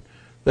weapon.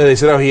 Then they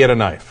said, oh, he had a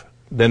knife.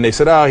 Then they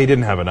said, oh, he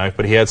didn't have a knife,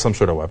 but he had some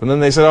sort of weapon. Then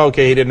they said, oh,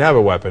 okay, he didn't have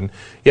a weapon.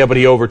 Yeah, but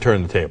he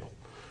overturned the table.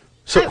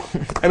 So,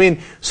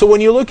 so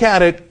when you look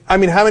at it, how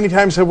many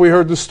times have we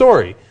heard the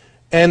story?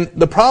 And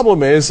the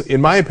problem is, in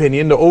my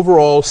opinion, the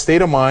overall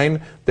state of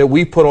mind that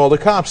we put all the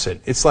cops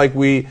in. It's like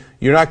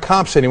you're not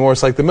cops anymore,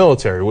 it's like the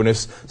military. We're in a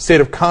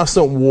state of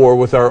constant war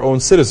with our own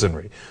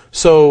citizenry.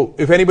 So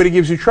if anybody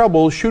gives you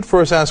trouble, shoot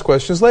first, ask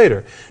questions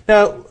later.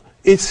 Now,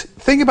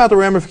 think about the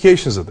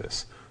ramifications of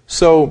this.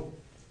 So,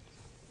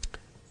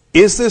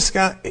 is this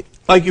guy,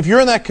 like, if you're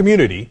in that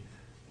community,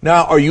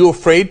 now, are you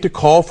afraid to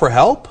call for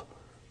help?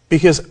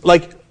 Because,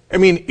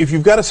 if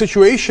you've got a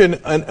situation,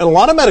 in a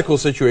lot of medical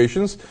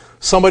situations,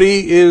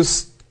 somebody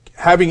is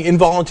having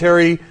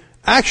involuntary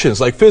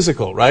actions, like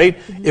physical, right?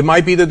 It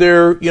might be that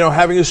they're,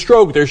 having a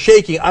stroke, they're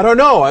shaking, I don't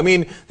know.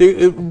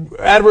 The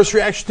adverse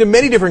reaction to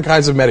many different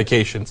kinds of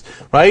medications,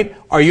 right?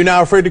 Are you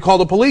now afraid to call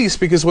the police?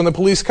 Because when the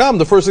police come,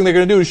 the first thing they're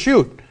going to do is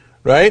shoot,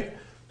 right?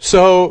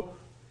 So,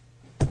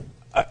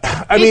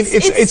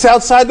 it's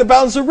outside the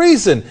bounds of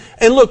reason.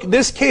 And look,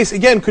 this case,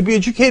 again, could be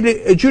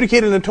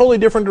adjudicated in a totally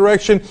different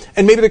direction,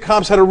 and maybe the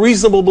cops had a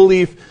reasonable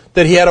belief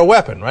that he had a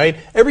weapon, right?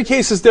 Every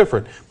case is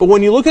different. But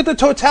when you look at the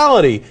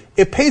totality,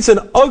 it paints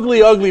an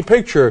ugly, ugly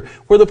picture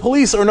where the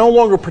police are no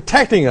longer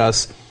protecting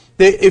us.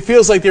 It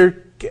feels like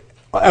they're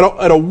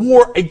at a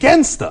war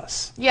against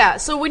us. Yeah,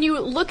 so when you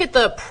look at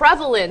the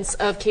prevalence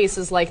of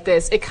cases like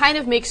this, it kind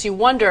of makes you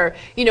wonder,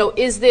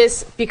 is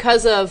this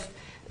because of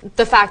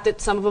the fact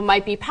that some of them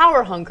might be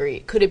power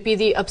hungry? Could it be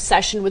the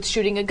obsession with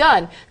shooting a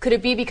gun? Could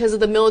it be because of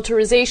the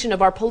militarization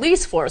of our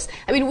police force?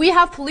 I mean, we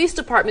have police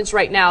departments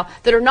right now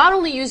that are not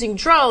only using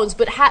drones,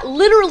 but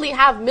literally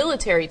have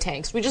military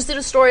tanks. We just did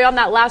a story on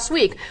that last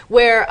week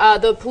where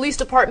the police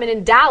department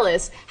in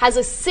Dallas has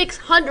a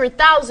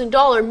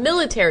 $600,000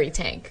 military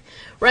tank,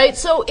 right?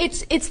 So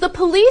it's the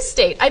police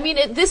state. I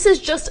mean, this is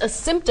just a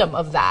symptom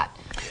of that.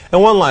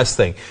 And one last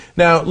thing.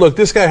 Now, look,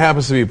 this guy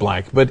happens to be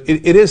black, but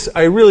it is,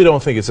 I really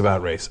don't think it's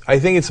about race. I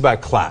think it's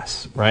about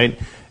class, right?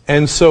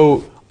 And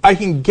so I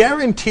can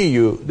guarantee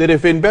you that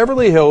if in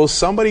Beverly Hills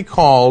somebody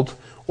called,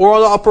 or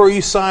on the Upper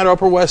East Side, or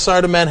Upper West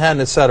Side of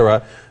Manhattan,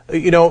 etc.,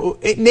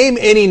 name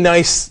any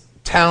nice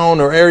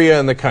town or area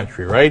in the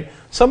country, right?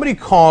 Somebody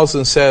calls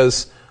and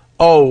says,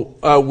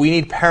 we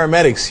need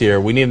paramedics here,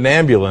 we need an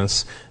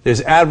ambulance,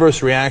 there's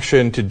adverse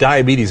reaction to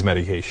diabetes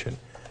medication.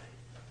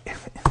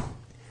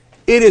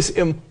 It is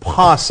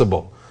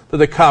impossible that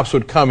the cops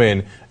would come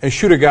in and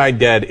shoot a guy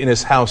dead in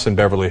his house in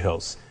Beverly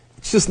Hills.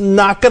 It's just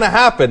not going to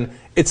happen.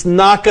 It's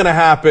not going to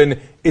happen.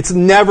 It's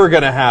never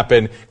going to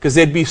happen because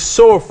they'd be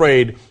so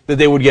afraid that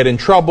they would get in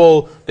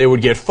trouble, they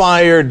would get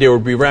fired, there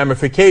would be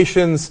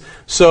ramifications.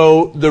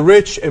 So the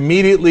rich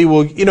immediately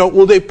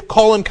will they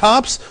call in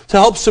cops to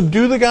help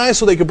subdue the guy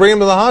so they could bring him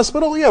to the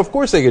hospital? Yeah, of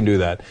course they can do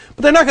that.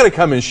 But they're not going to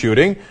come in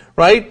shooting,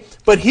 right?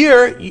 But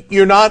here,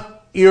 you're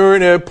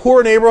in a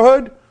poor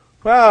neighborhood.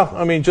 Well,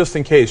 I mean, just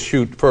in case,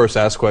 shoot first,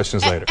 ask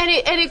questions later. And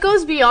it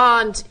goes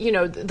beyond,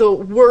 the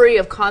worry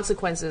of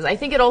consequences. I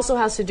think it also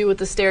has to do with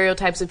the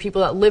stereotypes of people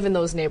that live in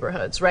those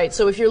neighborhoods, right?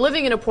 So if you're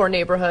living in a poor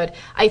neighborhood,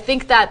 I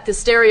think that the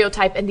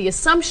stereotype and the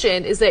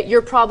assumption is that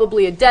you're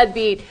probably a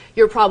deadbeat,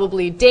 you're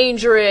probably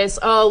dangerous,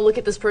 oh, look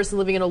at this person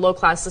living in a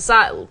low-class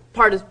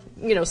part of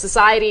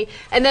society.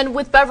 And then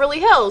with Beverly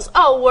Hills,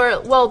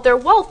 they're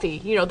wealthy,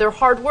 they're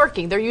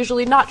hardworking, they're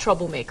usually not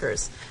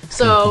troublemakers.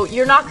 So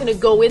you're not going to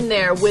go in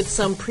there with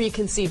some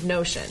preconceived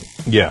notion.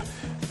 Yeah,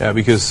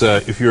 because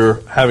if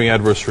you're having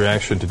adverse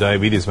reaction to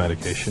diabetes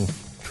medication,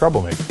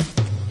 troublemaker.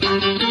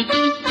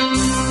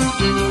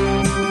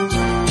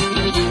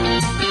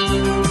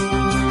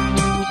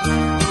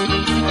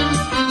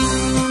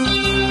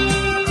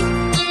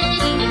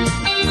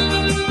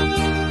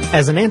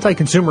 As an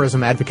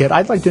anti-consumerism advocate,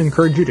 I'd like to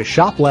encourage you to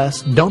shop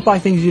less, don't buy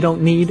things you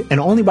don't need, and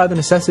only buy the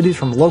necessities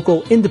from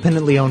local,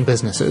 independently owned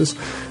businesses.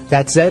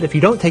 That said, if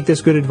you don't take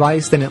this good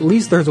advice, then at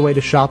least there's a way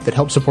to shop that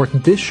helps support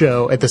this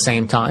show at the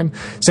same time.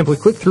 Simply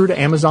click through to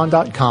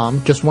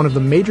Amazon.com, just one of the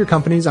major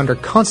companies under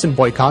constant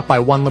boycott by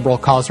one liberal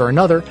cause or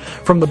another,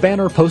 from the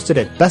banner posted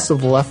at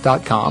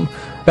bestoftheleft.com.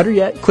 Better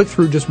yet, click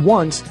through just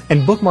once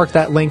and bookmark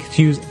that link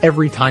to use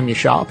every time you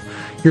shop.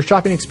 Your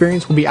shopping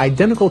experience will be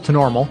identical to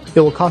normal.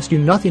 It will cost you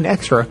nothing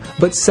extra,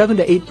 but 7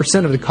 to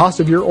 8% of the cost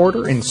of your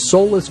order in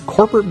soulless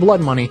corporate blood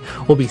money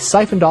will be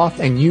siphoned off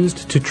and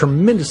used to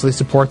tremendously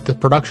support the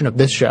production of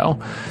this show.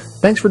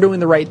 Thanks for doing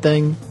the right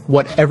thing,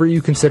 whatever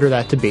you consider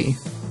that to be.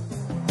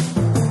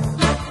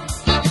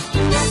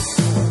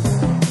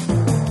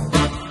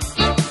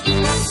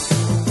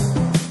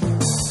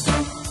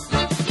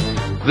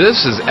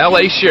 This is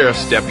L.A.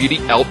 Sheriff's Deputy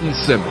Elton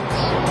Simmons,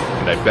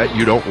 and I bet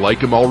you don't like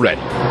him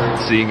already.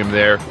 Seeing him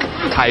there,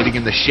 hiding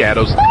in the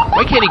shadows,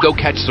 why can't he go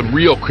catch some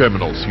real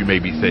criminals, you may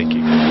be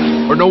thinking?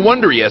 Or no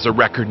wonder he has a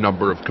record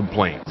number of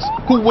complaints.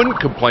 Who wouldn't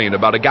complain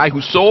about a guy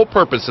whose sole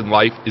purpose in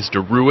life is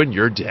to ruin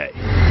your day?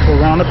 Go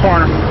around the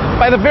corner.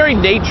 By the very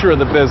nature of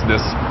the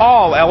business,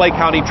 all L.A.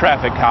 County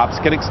traffic cops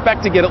can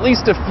expect to get at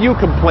least a few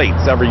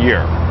complaints every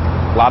year.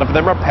 A lot of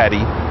them are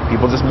petty,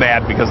 people just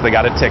mad because they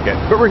got a ticket.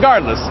 But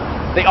regardless,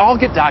 they all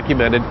get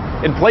documented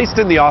and placed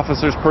in the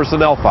officer's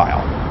personnel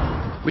file.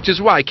 Which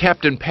is why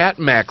Captain Pat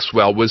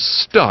Maxwell was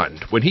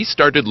stunned when he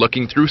started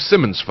looking through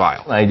Simmons'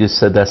 file. I just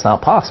said that's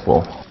not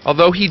possible.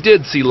 Although he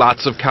did see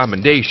lots of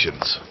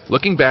commendations.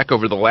 Looking back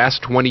over the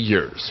last 20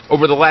 years,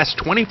 over the last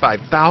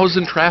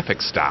 25,000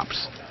 traffic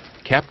stops,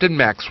 Captain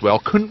Maxwell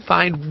couldn't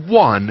find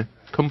one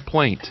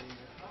complaint.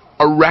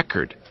 A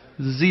record.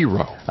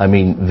 0. I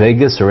mean,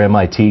 Vegas or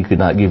MIT could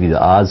not give you the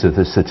odds or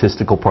the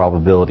statistical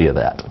probability of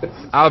that.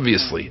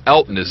 Obviously,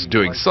 Elton is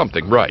doing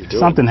something right.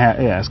 Something,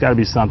 it's got to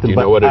be something. Do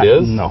you know what it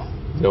is? No.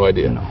 No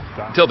idea. No.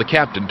 Until the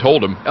captain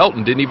told him,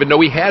 Elton didn't even know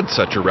he had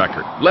such a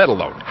record, let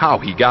alone how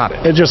he got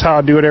it. It's just how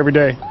I do it every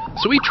day.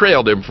 So we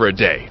trailed him for a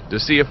day to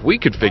see if we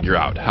could figure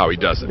out how he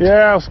does it.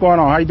 Yeah, what's going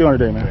on? How you doing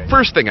today, man?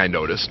 First thing I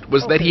noticed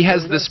was that he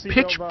has this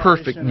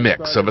pitch-perfect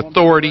mix of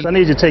authority I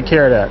need you to take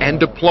care of that. and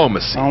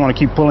diplomacy. I don't want to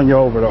keep pulling you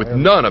over, though. With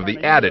none of the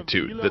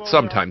attitude that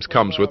sometimes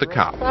comes with a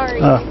cop.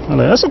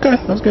 That's okay.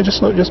 That's good.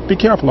 Just be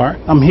careful, all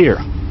right? I'm here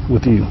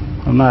with you.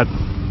 I'm not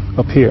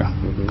up here.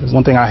 Because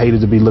one thing I hate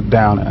is to be looked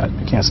down at.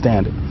 I can't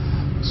stand it.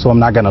 So I'm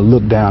not going to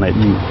look down at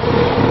you.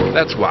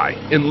 That's why,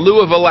 in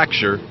lieu of a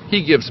lecture,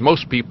 he gives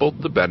most people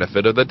the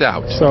benefit of the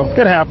doubt. So,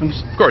 it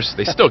happens. Of course,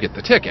 they still get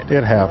the ticket.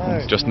 It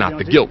happens. Just not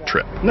the guilt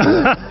trip.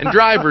 And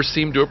drivers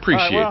seem to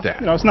apprippreciate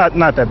that. It's not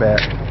that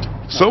bad.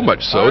 So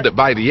much so that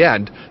by the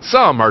end,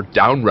 some are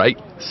downright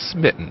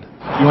smitten.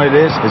 You know what it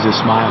is? It's a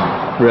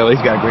smile. Really?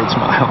 He's got a great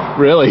smile.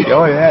 Really?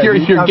 Oh, yeah.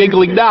 You're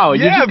giggling now.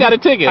 You just got a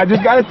ticket. I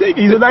just got a ticket.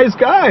 He's a nice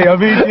guy. I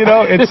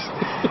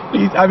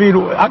mean,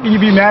 how can you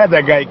be mad at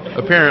that guy?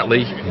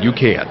 Apparently, you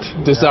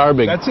can't.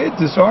 Disarming. That's it,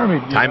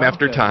 disarming. Time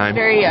after time.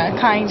 Very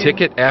kind.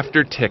 Ticket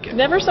after ticket.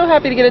 Never so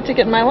happy to get a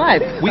ticket in my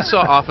life. We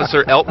saw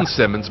Officer Elton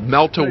Simmons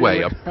melt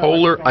away a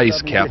polar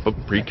ice cap of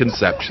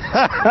preconceptions.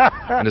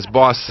 And his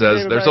boss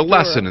says there's a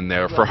lesson in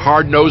there for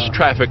hard-nosed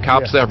traffic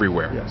cops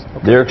everywhere.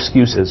 Their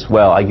excuse is,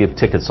 well, I give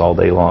tickets all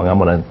day long. I'm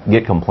going to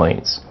get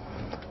complaints.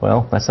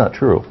 Well, that's not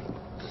true.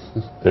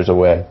 There's a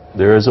way.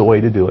 There is a way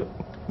to do it.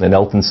 And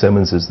Elton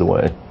Simmons is the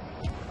way.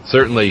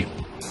 Certainly,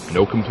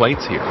 no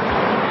complaints here.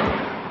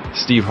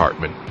 Steve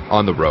Hartman,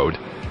 on the road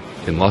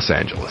in Los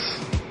Angeles.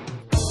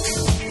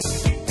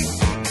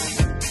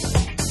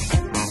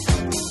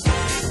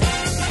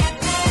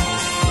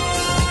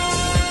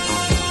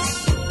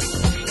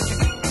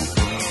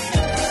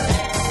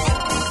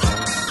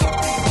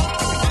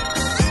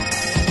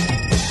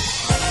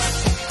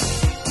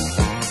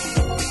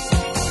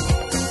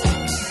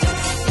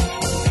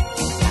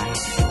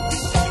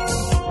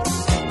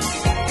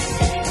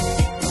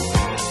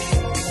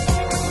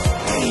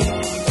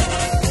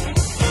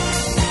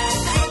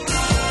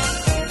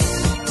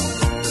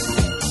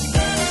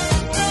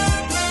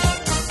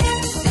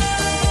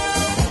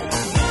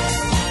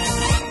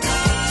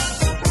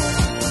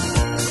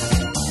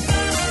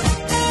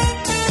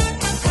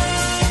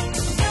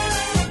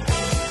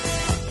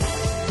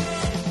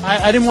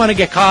 I didn't want to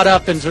get caught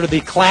up in sort of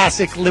the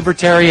classic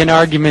libertarian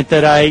argument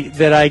that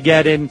I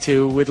get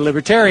into with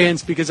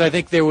libertarians, because I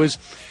think there's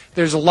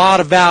a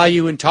lot of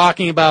value in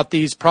talking about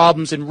these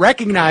problems and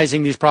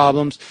recognizing these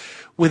problems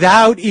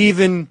without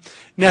even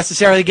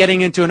necessarily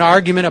getting into an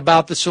argument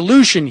about the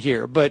solution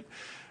here. But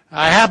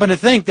I happen to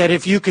think that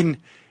if you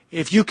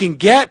can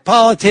get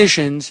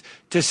politicians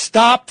to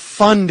stop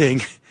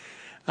funding,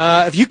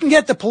 if you can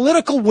get the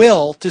political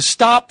will to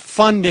stop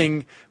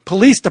funding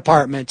police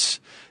departments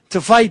to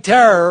fight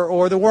terror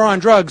or the war on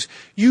drugs,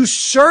 you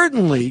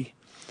certainly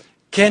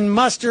can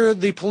muster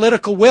the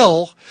political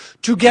will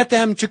to get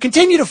them to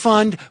continue to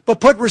fund, but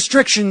put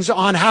restrictions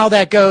on how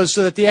that goes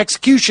so that the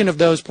execution of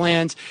those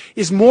plans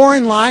is more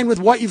in line with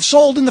what you've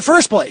sold in the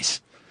first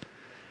place.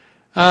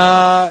 You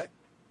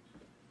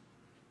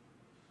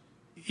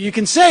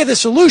can say the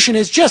solution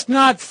is just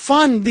not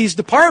fund these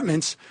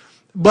departments,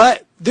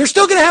 but they're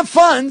still going to have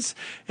funds,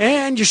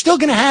 and you're still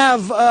going to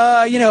have,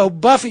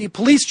 Buffy,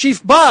 Police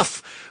Chief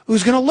Buff,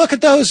 who's going to look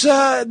at those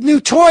new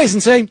toys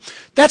and say,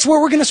 that's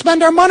where we're going to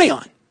spend our money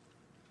on.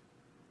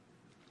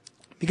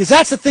 Because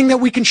that's the thing that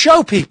we can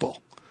show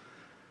people.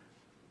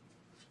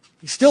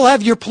 You still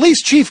have your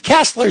Police Chief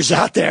Kesslers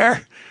out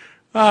there,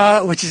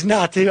 which is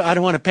not to, I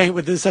don't want to paint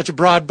with such a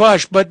broad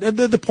brush, but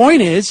the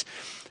point is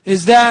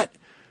that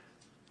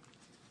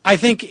I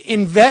think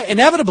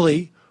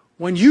inevitably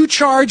when you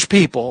charge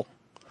people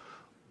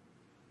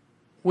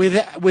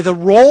with a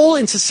role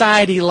in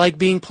society like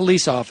being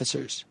police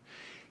officers,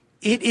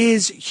 it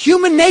is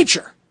human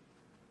nature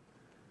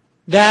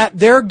that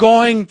they're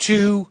going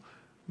to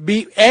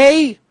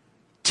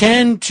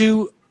tend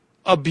to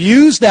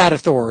abuse that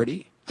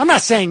authority. I'm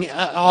not saying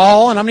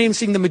all, and I'm not even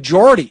saying the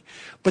majority,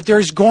 but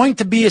there's going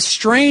to be a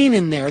strain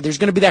in there. There's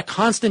going to be that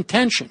constant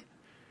tension.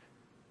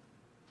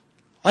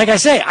 Like I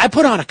say, I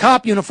put on a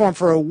cop uniform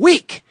for a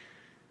week,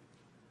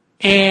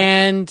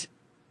 and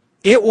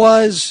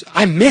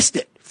I missed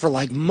it for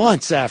like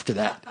months after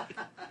that.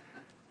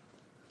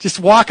 Just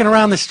walking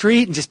around the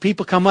street and just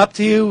people come up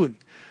to you, and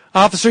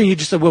officer, and you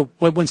just say, well,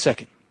 wait 1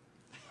 second.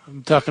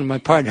 I'm talking to my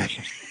partner.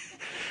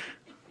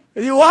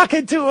 You walk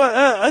into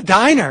a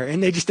diner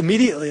and they just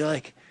immediately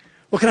like,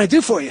 what can I do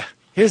for you?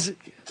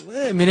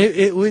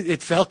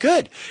 It felt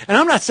good. And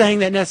I'm not saying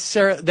that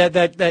necessarily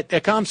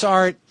that cops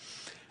aren't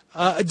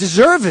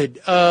deserved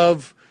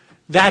of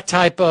that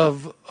type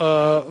of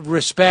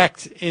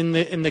respect in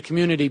the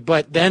community.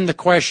 But then the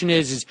question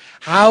is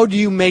how do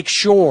you make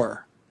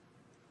sure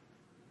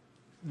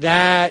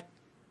that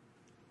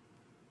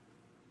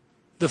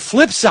the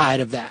flip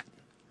side of that,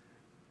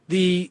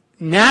 the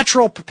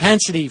natural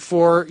propensity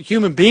for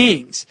human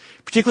beings,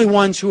 particularly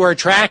ones who are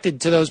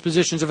attracted to those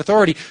positions of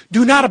authority,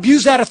 do not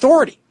abuse that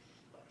authority.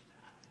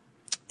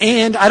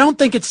 And I don't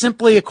think it's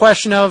simply a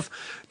question of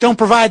don't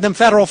provide them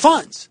federal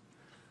funds.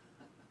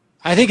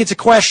 I think it's a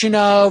question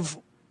of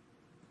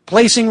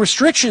placing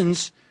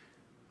restrictions,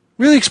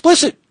 really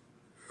explicit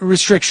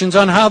restrictions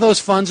on how those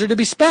funds are to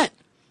be spent.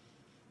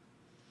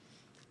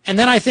 And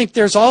then I think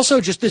there's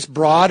also just this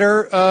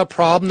broader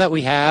problem that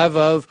we have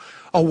of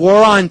a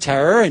war on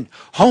terror and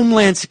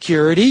homeland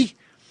security.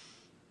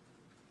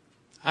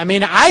 I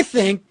mean, I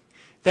think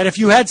that if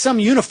you had some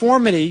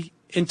uniformity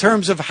in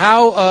terms of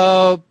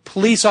how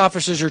police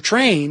officers are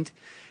trained,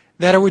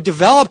 that it were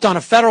developed on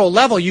a federal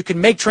level, you can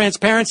make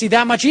transparency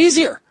that much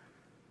easier.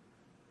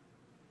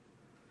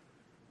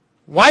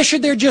 Why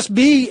should there just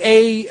be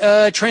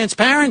a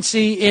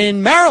transparency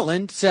in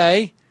Maryland,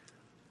 say,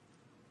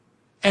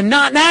 and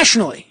not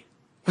nationally?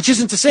 Which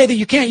isn't to say that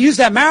you can't use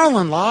that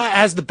Maryland law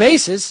as the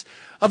basis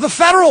of a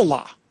federal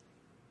law.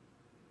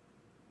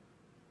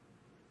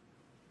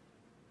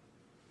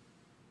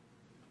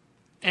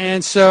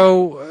 And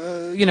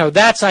so,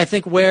 that's, I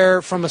think,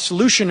 where, from a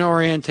solution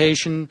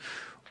orientation,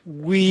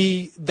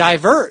 we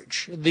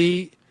diverge.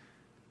 The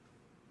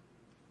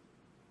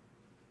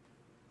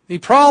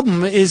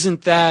problem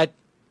isn't that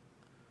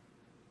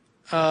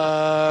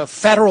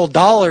federal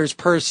dollars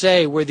per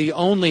se were the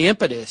only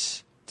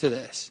impetus to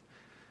this.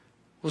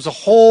 It was a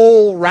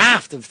whole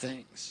raft of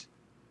things.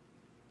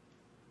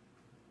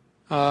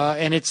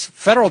 And it's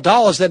federal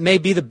dollars that may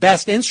be the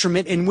best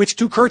instrument in which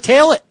to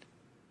curtail it.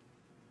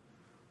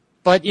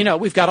 But,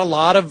 we've got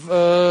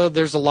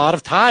there's a lot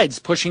of tides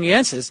pushing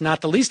against this,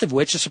 not the least of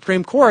which the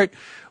Supreme Court,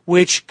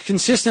 which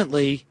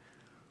consistently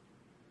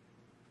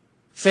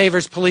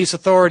favors police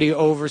authority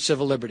over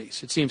civil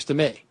liberties, it seems to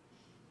me.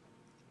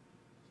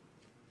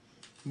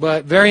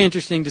 But very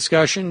interesting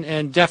discussion,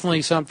 and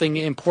definitely something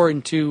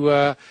important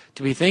to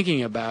be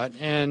thinking about.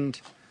 And,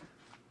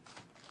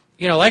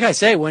 like I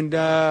say, when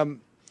I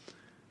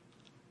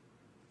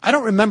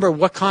don't remember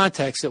what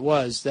context it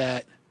was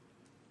that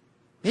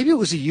maybe it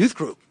was a youth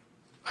group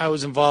I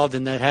was involved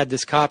in that had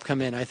this cop come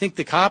in. I think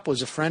the cop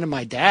was a friend of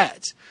my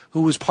dad's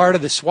who was part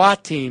of the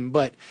SWAT team,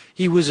 but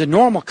he was a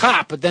normal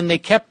cop, but then they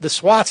kept the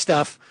SWAT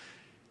stuff.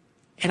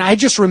 And I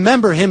just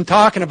remember him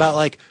talking about,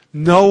 like,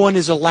 no one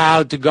is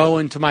allowed to go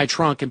into my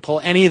trunk and pull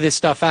any of this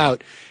stuff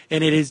out,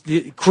 and it is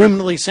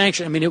criminally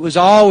sanctioned. I mean, it was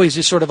always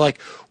just sort of like,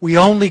 we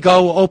only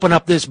go open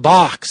up this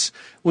box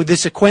with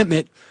this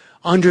equipment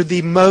under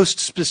the most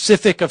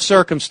specific of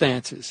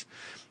circumstances.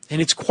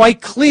 And it's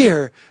quite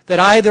clear that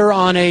either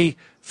on a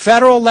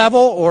federal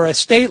level or a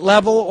state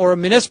level or a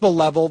municipal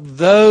level,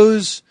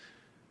 those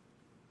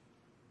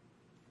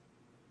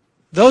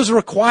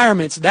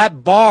requirements,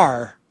 that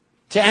bar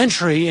to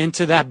entry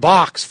into that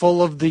box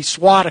full of the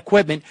SWAT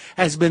equipment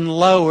has been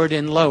lowered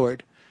and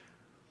lowered.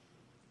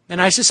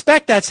 And I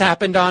suspect that's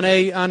happened on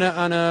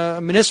a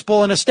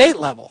municipal and a state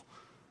level.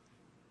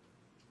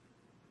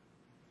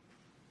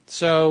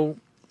 So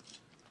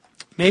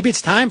maybe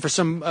it's time for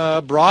some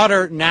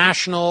broader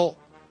national,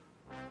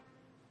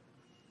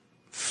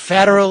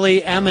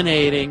 federally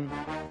emanating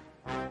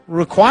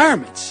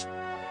requirements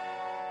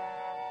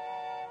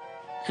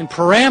and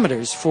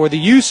parameters for the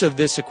use of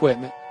this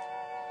equipment.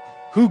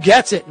 Who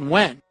gets it and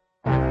when?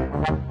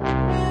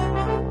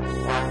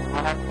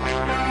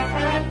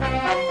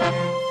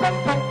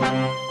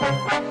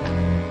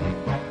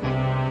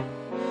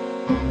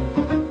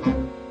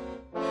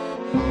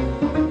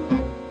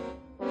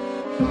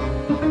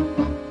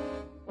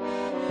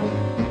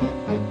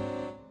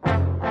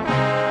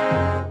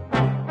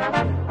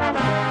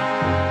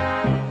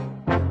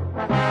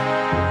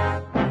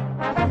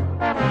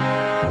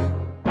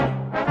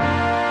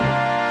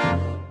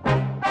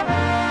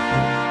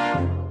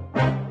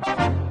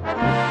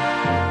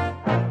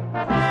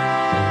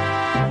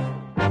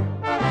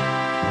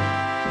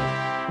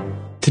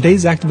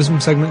 Today's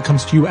activism segment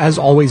comes to you, as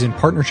always, in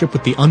partnership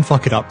with the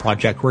Unfuck It Up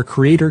Project, where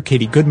creator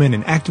Katie Goodman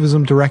and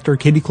activism director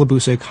Katie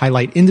Klabusik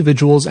highlight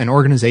individuals and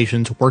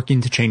organizations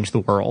working to change the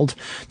world.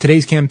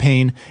 Today's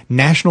campaign,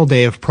 National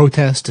Day of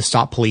Protest to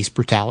Stop Police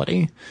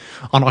Brutality.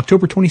 On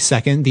October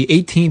 22nd, the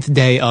 18th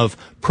day of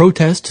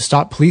Protest to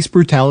Stop Police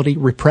Brutality,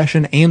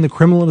 Repression, and the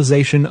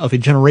Criminalization of a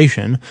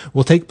Generation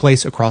will take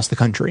place across the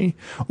country.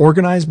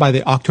 Organized by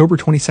the October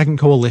 22nd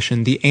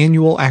Coalition, the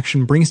annual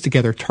action brings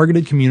together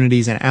targeted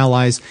communities and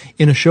allies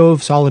in a show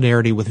of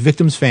solidarity with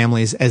victims'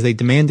 families as they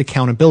demand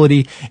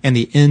accountability and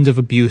the end of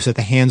abuse at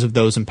the hands of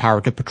those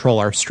empowered to patrol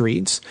our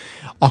streets.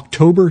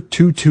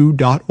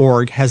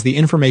 October22.org has the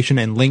information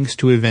and links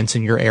to events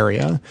in your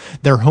area.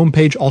 Their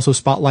homepage also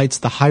spotlights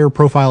the higher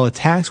profile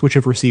attacks which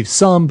have received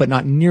some, but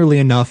not nearly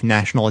enough,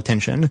 national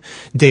attention.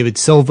 David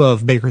Silva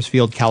of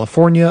Bakersfield,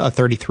 California, a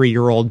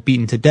 33-year-old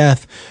beaten to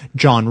death.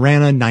 John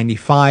Rana,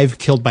 95,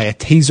 killed by a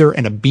taser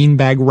and a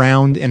beanbag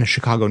round in a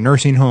Chicago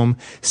nursing home.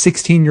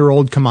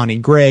 16-year-old Kamani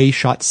Gray,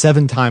 shot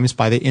 7 times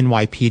by the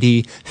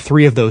NYPD,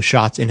 3 of those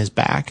shots in his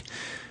back.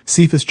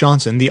 Cephas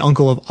Johnson, the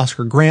uncle of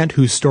Oscar Grant,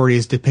 whose story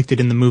is depicted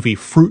in the movie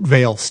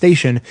Fruitvale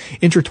Station,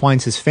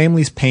 intertwines his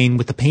family's pain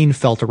with the pain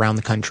felt around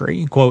the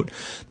country. Quote,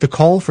 "The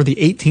call for the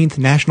 18th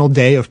National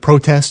Day of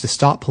Protest to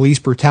Stop Police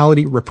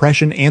Brutality,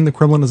 Repression, and the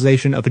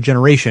Criminalization of a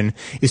Generation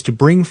is to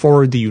bring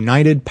forward the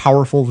united,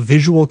 powerful,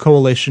 visual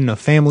coalition of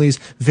families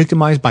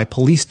victimized by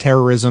police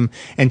terrorism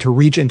and to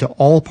reach into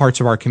all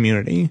parts of our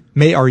community.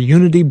 May our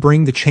unity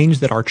bring the change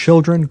that our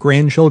children,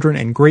 grandchildren,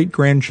 and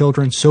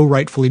great-grandchildren so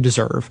rightfully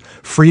deserve.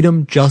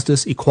 Freedom, justice,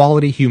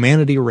 equality,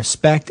 humanity,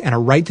 respect, and a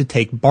right to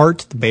take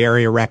BART, the Bay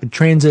Area Rapid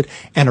Transit,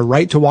 and a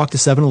right to walk to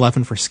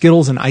 7-Eleven for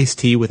Skittles and iced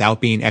tea without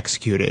being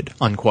executed."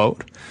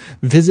 Unquote.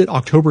 Visit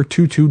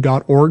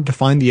October22.org to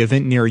find the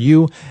event near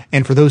you,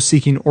 and for those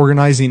seeking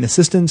organizing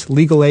assistance,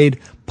 legal aid,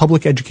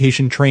 public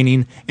education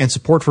training, and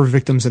support for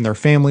victims and their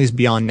families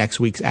beyond next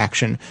week's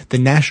action, the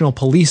National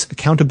Police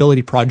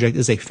Accountability Project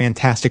is a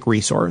fantastic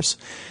resource.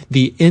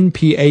 The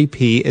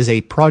NPAP is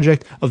a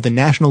project of the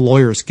National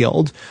Lawyers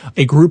Guild,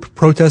 a group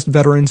protest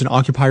veterans veterans and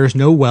occupiers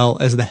know well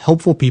as the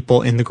helpful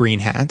people in the green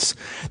hats.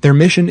 Their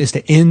mission is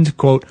to end,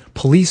 quote,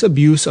 police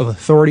abuse of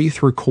authority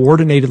through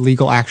coordinated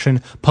legal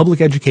action, public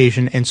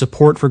education, and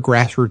support for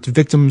grassroots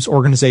victims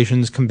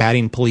organizations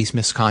combating police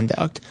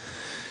misconduct.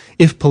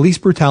 If police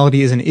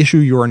brutality is an issue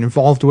you are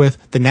involved with,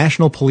 the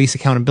National Police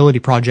Accountability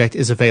Project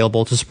is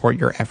available to support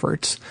your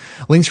efforts.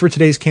 Links for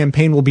today's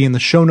campaign will be in the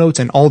show notes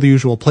and all the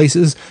usual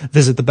places.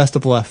 Visit the Best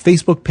of the Left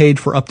Facebook page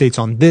for updates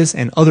on this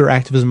and other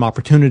activism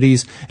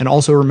opportunities. And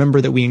also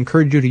remember that we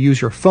encourage you to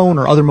use your phone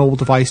or other mobile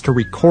device to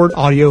record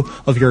audio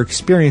of your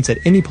experience at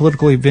any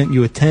political event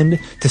you attend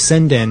to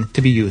send in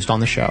to be used on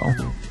the show.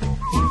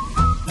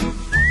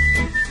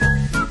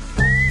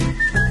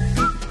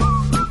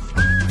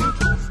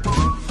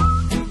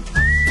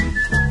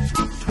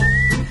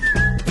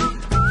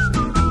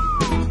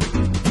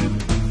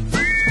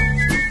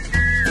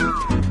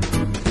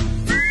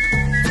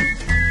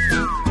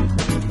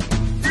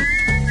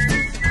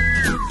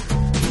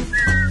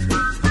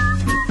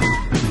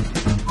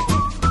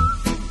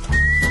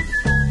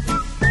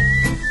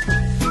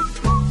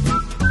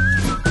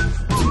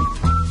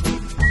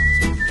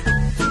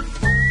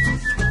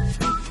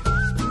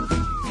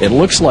 It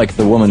looks like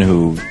the woman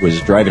who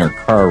was driving her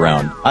car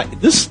around.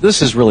 This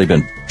has really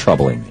been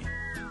troubling me,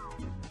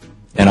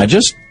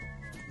 and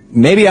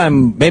maybe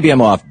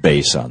I'm off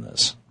base on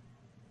this,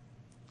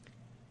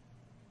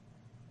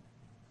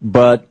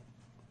 but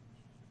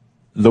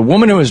the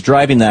woman who was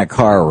driving that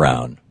car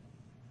around,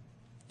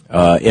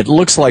 it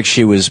looks like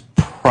she was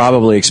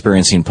probably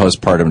experiencing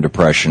postpartum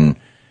depression,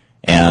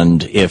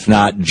 and if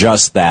not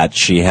just that,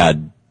 she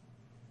had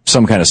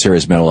some kind of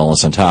serious mental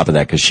illness on top of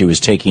that, because she was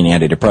taking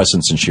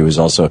antidepressants, and she was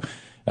also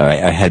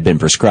had been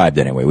prescribed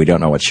anyway. We don't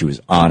know what she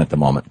was on at the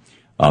moment.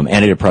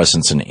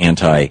 Antidepressants and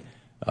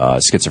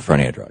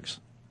anti-schizophrenia drugs.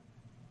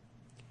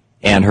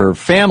 And her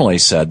family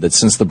said that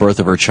since the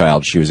birth of her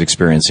child, she was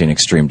experiencing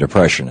extreme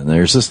depression. And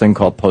there's this thing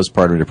called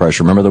postpartum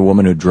depression. Remember the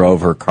woman who drove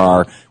her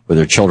car with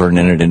her children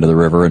in it into the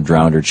river and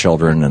drowned her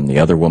children, and the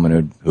other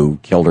woman who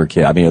killed her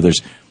kid? I mean,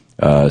 there's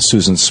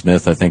Susan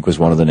Smith, I think, was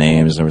one of the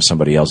names. There was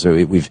somebody else.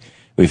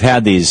 We've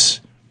had these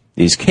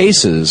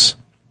cases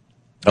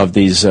of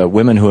these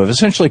women who have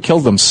essentially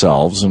killed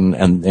themselves and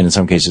in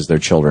some cases their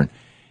children.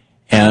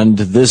 And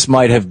this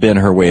might have been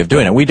her way of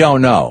doing it. We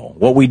don't know.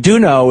 What we do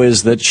know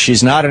is that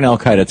she's not an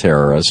Al-Qaeda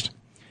terrorist,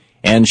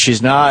 and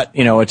she's not,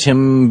 a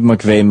Tim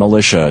McVeigh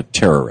militia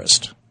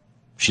terrorist.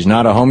 She's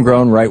not a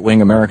homegrown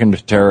right-wing American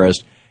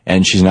terrorist,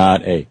 and she's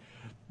not a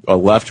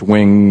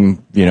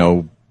left-wing,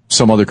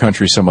 some other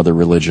country, some other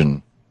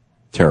religion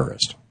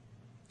terrorist.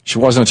 She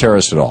wasn't a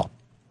terrorist at all.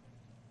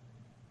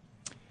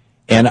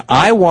 And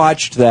I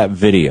watched that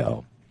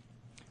video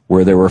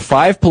where there were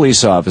 5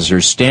 police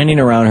officers standing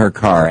around her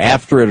car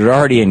after it had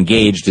already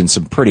engaged in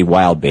some pretty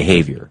wild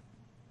behavior.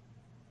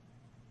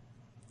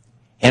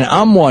 And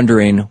I'm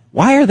wondering,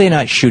 why are they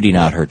not shooting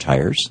out her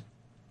tires?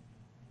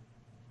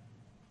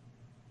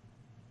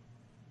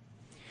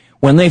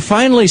 When they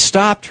finally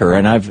stopped her,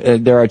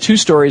 and there are 2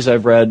 stories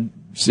I've read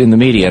in the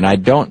media, and I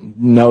don't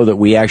know that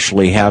we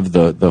actually have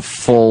the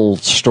full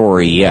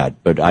story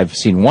yet, but I've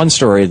seen one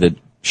story that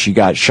she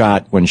got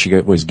shot when she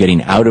was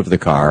getting out of the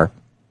car,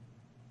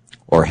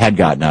 or had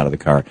gotten out of the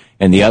car,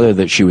 and the other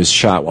that she was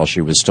shot while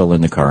she was still in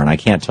the car. And I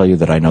can't tell you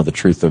that I know the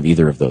truth of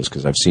either of those,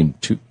 because I've seen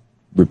 2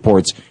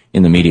 reports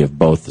in the media of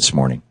both this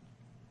morning.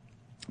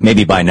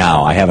 Maybe by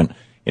now, I haven't,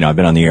 I've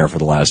been on the air for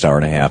the last hour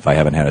and a half. I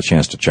haven't had a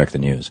chance to check the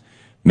news.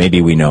 Maybe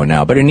we know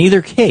now. But in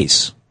either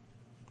case,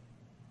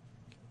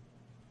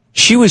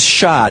 she was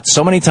shot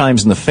so many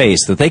times in the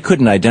face that they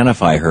couldn't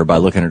identify her by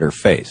looking at her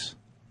face.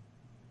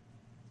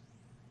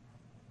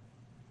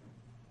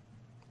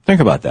 Think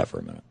about that for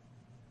a minute.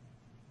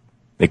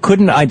 They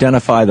couldn't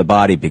identify the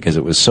body because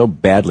it was so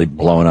badly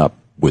blown up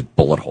with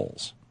bullet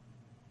holes.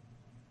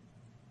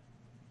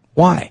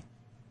 Why?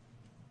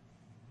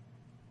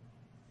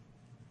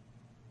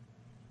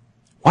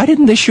 Why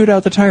didn't they shoot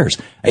out the tires?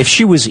 If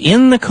she was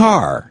in the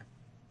car,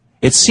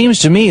 it seems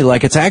to me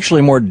like it's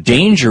actually more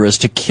dangerous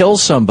to kill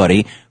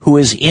somebody who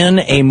is in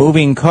a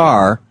moving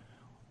car,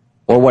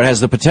 or what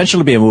has the potential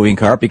to be a moving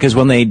car, because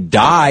when they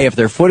die, if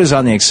their foot is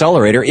on the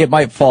accelerator, it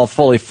might fall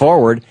fully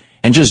forward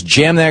and just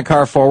jam that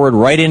car forward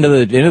right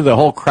into the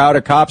whole crowd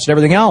of cops and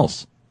everything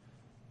else.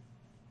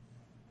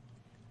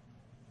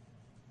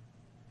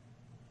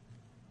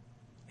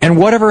 And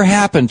whatever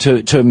happened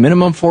to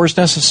minimum force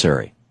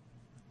necessary?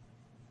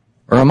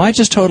 Or am I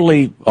just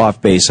totally off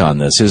base on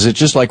this? Is it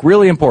just like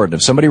really important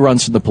if somebody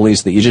runs from the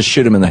police that you just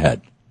shoot him in the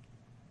head?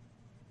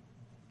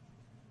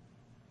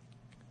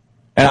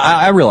 And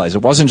I realize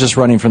it wasn't just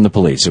running from the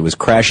police. It was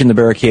crashing the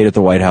barricade at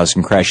the White House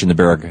and crashing the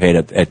barricade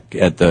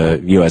at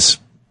the U.S.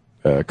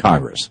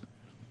 Congress,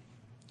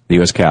 the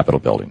U.S. Capitol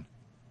building.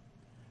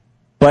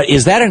 But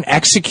is that an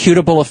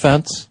executable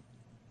offense?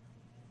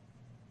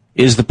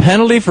 Is the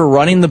penalty for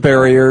running the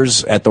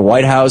barriers at the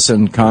White House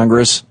and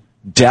Congress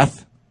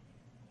death?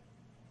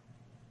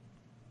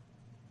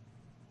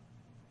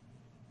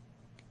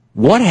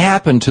 What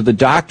happened to the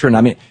doctrine?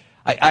 I mean,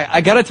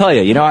 I got to tell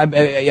you,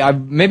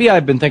 maybe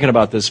I've been thinking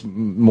about this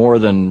more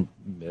than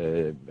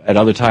at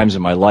other times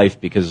in my life,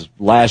 because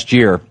last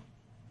year,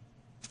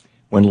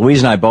 when Louise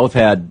and I both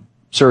had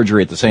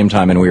surgery at the same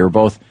time, and we were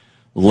both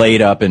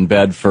laid up in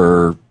bed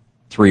for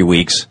 3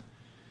 weeks,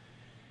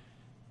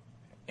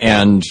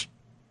 and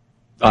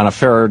on a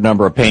fair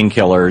number of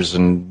painkillers,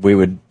 and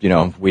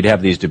we'd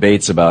have these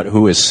debates about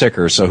who is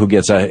sicker, so who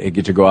gets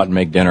to go out and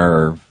make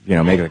dinner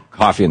or, make a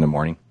coffee in the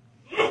morning.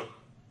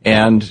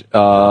 And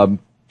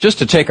just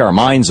to take our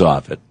minds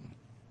off it,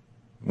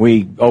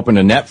 we opened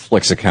a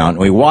Netflix account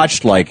and we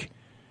watched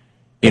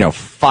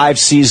 5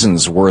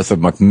 seasons worth of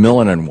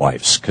Macmillan and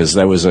Wives, because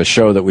that was a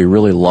show that we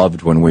really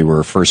loved when we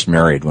were first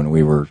married, when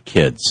we were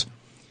kids.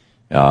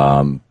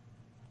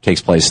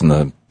 Takes place in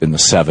the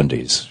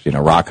 70s.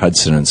 Rock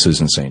Hudson and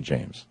Susan St.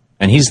 James,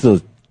 and he's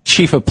the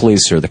chief of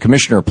police, or the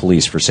commissioner of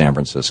police for San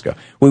Francisco.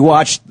 We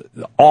watched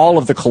all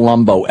of the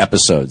Columbo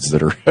episodes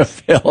that are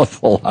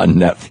available on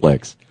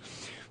Netflix.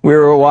 We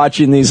were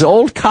watching these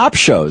old cop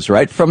shows,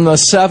 right, from the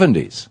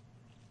 70s.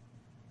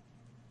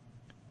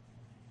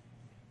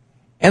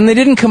 And they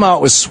didn't come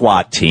out with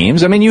SWAT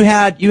teams. I mean, you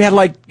had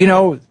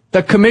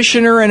the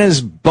commissioner and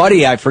his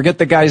buddy, I forget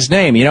the guy's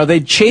name,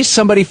 they'd chase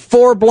somebody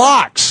 4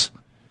 blocks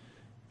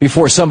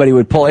before somebody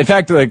would pull. In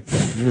fact,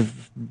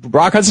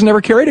 Rock Hudson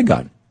never carried a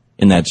gun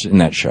in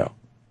that show.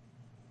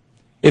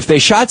 If they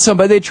shot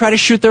somebody, they'd try to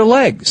shoot their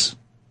legs.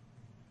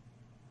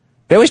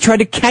 They always tried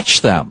to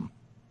catch them.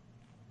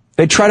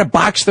 They'd try to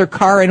box their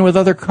car in with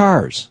other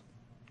cars.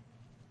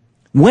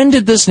 When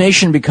did this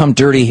nation become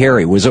Dirty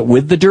Harry? Was it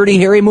with the Dirty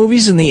Harry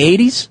movies in the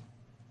 80s?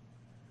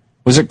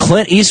 Was it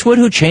Clint Eastwood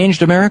who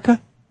changed America?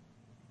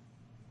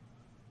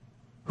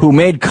 Who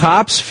made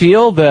cops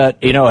feel that,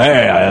 hey,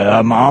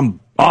 I'm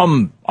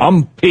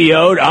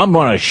PO'd, I'm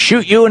going to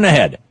shoot you in the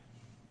head.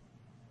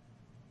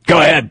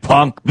 Go ahead,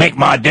 punk, make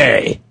my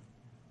day.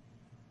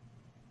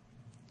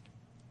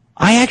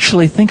 I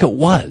actually think it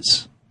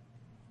was.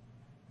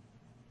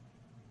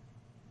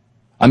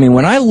 I mean,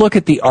 when I look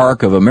at the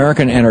arc of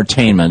American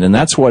entertainment, and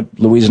that's what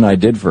Louise and I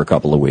did for a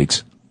couple of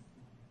weeks,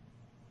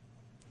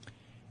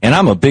 and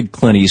I'm a big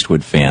Clint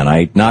Eastwood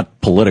fan, not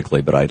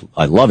politically, but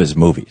I love his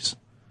movies.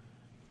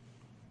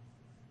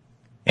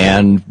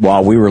 And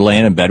while we were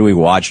laying in bed, we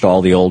watched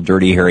all the old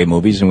Dirty Harry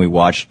movies, and we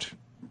watched,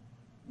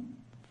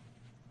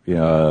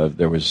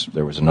 there was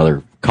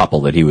another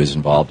couple that he was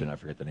involved in, I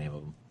forget the name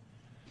of them.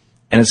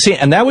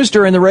 And that was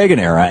during the Reagan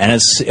era, and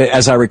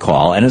as I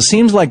recall, and it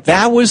seems like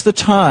that was the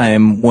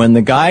time when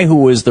the guy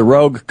who was the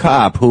rogue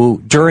cop, who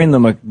during the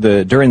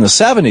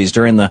 70s,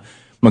 during the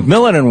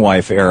Macmillan and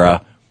Wife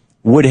era,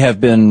 would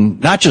have been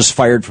not just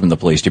fired from the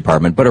police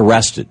department, but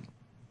arrested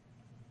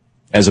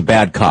as a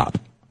bad cop.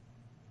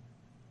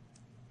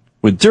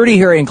 With Dirty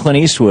Harry and Clint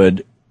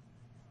Eastwood,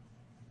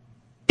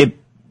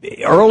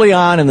 early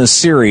on in the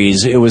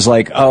series, it was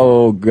like,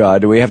 oh,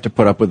 God, do we have to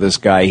put up with this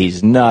guy?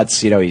 He's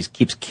nuts. He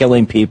keeps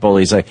killing people.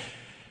 He's like,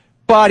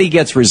 but he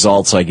gets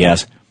results, I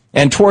guess.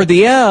 And toward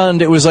the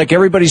end, it was like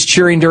everybody's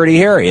cheering Dirty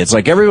Harry. It's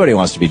like everybody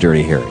wants to be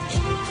Dirty Harry.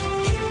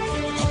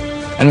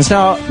 And it's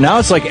now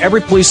it's like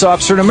every police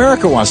officer in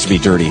America wants to be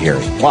Dirty Harry.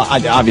 Well,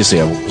 obviously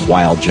a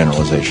wild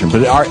generalization,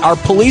 but our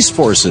police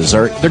forces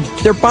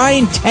they're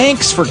buying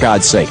tanks, for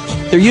God's sake.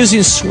 They're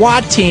using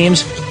SWAT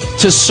teams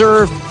to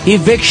serve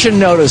eviction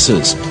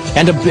notices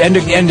and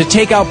to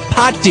take out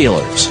pot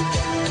dealers.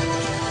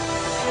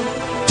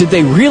 Did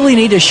they really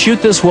need to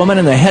shoot this woman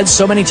in the head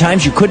so many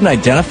times you couldn't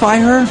identify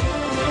her?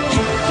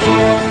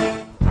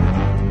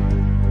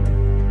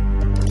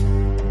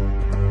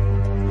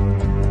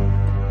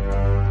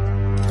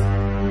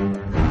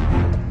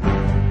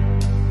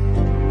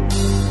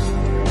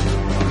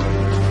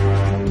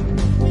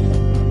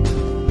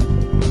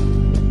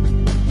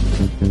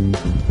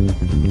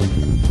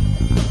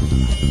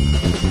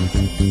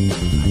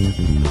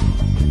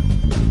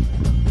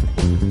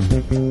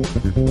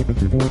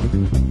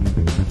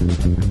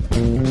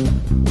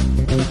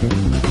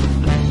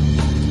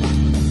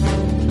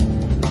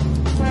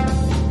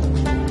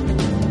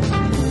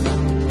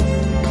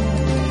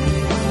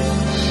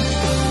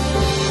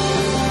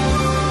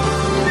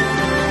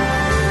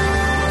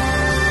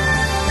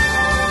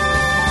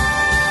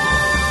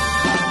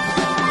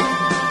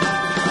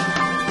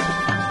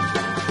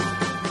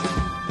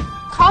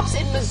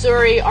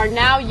 Are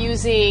now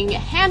using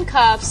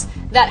handcuffs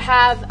that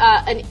have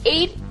an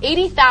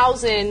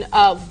 80,000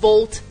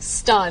 volt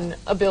stun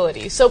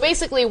ability. So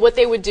basically what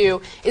they would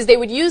do is they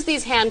would use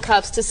these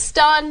handcuffs to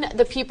stun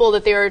the people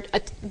that they're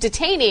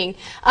detaining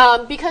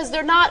because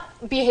they're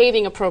not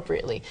behaving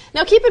appropriately.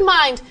 Now keep in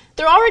mind,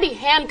 they're already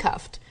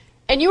handcuffed,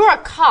 and you are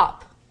a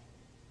cop.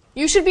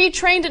 You should be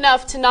trained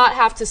enough to not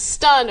have to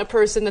stun a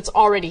person that's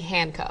already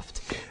handcuffed.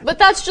 But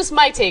that's just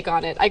my take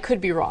on it. I could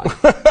be wrong.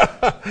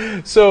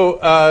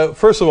 So,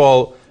 first of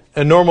all,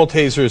 A normal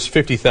taser is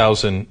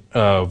 50,000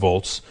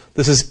 volts.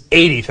 This is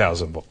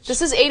 80,000 volts.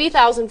 This is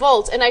 80,000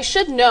 volts, and I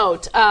should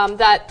note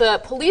that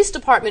the police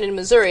department in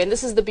Missouri, and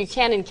this is the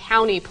Buchanan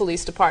County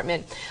Police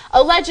Department,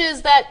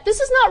 alleges that this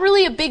is not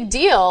really a big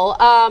deal.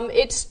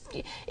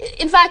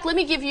 In fact, let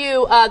me give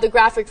you the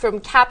graphic from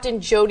Captain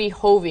Jody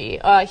Hovey.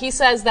 He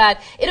says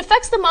that it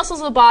affects the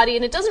muscles of the body,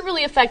 and it doesn't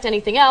really affect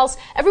anything else.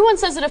 Everyone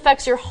says it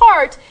affects your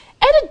heart,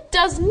 and it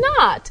does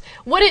not.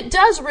 What it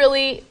does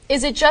really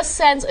is it just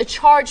sends a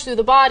charge through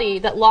the body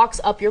that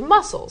locks up your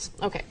muscles.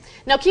 Okay.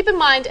 Now keep in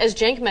mind, as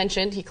Cenk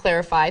mentioned, he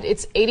clarified,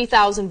 it's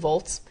 80,000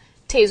 volts.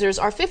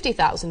 Tasers are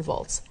 50,000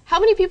 volts. How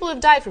many people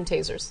have died from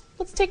tasers?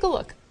 Let's take a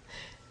look.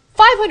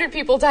 500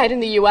 people died in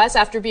the U.S.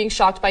 after being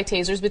shocked by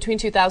tasers between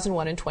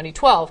 2001 and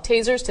 2012.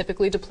 Tasers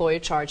typically deploy a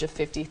charge of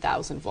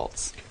 50,000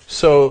 volts.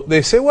 So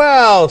they say,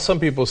 well, some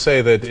people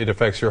say that it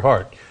affects your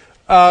heart.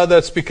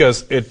 That's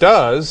because it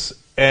does,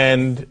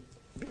 and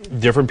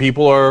different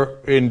people are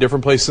in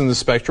different places in the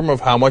spectrum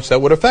of how much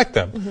that would affect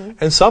them. Mm-hmm.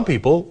 And some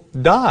people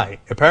die.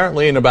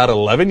 Apparently, in about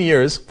 11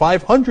 years,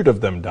 500 of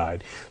them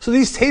died. So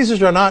these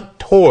tasers are not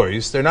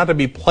toys. They're not to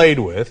be played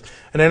with,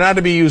 and they're not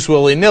to be used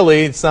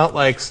willy-nilly. It's not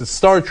like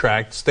Star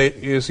Trek,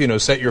 set your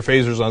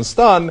phasers on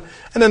stun,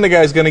 and then the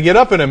guy's going to get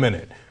up in a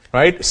minute,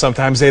 right?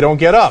 Sometimes they don't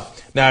get up.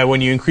 Now, when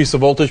you increase the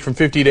voltage from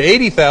 50 to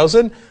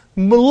 80,000,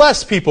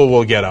 less people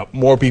will get up.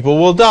 More people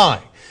will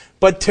die.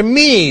 But to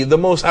me, the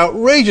most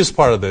outrageous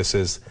part of this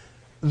is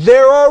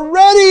they're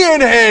already in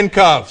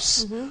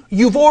handcuffs. Mm-hmm.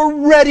 You've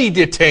already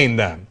detained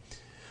them.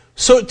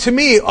 So to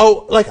me,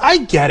 I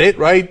get it,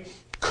 right?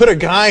 Could a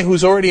guy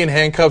who's already in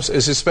handcuffs,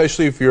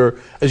 especially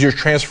as you're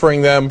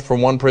transferring them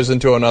from one prison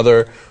to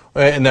another,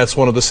 and that's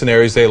one of the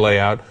scenarios they lay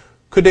out,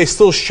 could they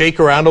still shake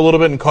around a little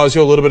bit and cause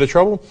you a little bit of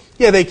trouble?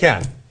 Yeah, they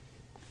can.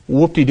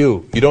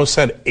 Whoop-de-doo. You don't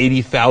send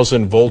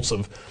 80,000 volts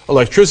of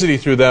electricity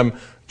through them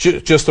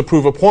just to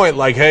prove a point,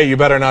 like, hey, you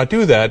better not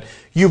do that.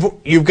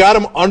 You've got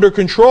them under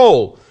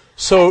control.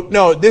 So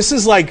no, this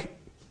is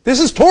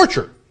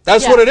torture.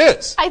 That's what it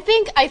is. I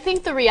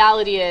think the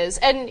reality is,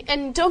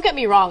 and don't get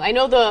me wrong, I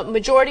know the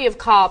majority of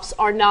cops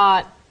are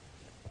not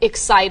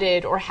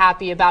excited or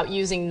happy about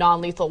using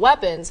non-lethal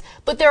weapons,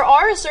 but there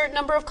are a certain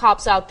number of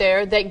cops out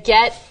there that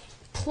get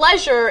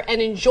pleasure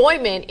and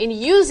enjoyment in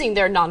using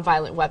their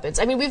nonviolent weapons.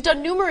 I mean, we've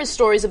done numerous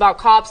stories about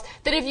cops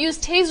that have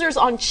used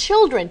tasers on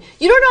children.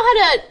 You don't know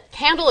how to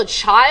handle a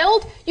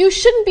child? You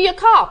shouldn't be a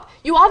cop.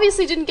 You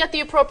obviously didn't get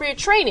the appropriate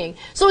training.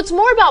 So it's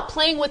more about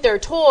playing with their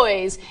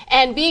toys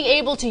and being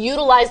able to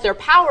utilize their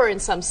power in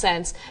some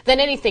sense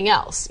than anything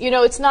else.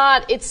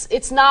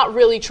 It's not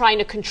really trying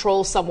to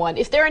control someone.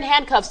 If they're in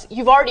handcuffs,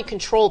 you've already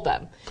controlled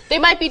them. They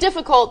might be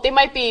difficult. They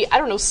might be,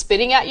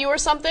 spitting at you or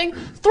something.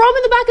 Throw them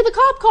in the back of the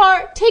cop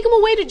car. Take them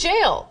away to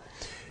jail.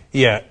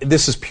 Yeah,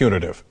 this is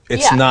punitive.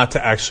 It's not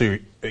to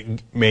actually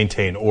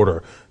maintain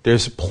order.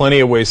 There's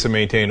plenty of ways to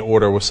maintain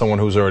order with someone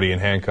who's already in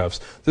handcuffs.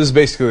 This is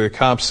basically the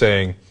cops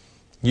saying,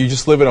 you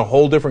just live in a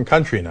whole different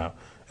country now.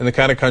 In the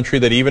kind of country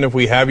that even if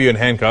we have you in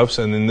handcuffs,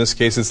 and in this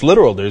case it's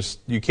literal,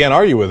 you can't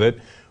argue with it,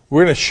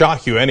 we're going to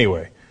shock you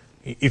anyway.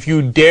 If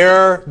you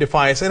dare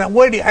defy us,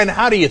 and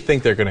how do you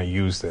think they're going to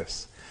use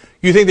this?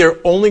 You think they're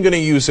only going to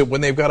use it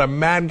when they've got a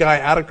mad guy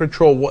out of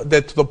control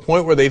to the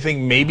point where they think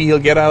maybe he'll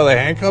get out of the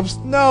handcuffs?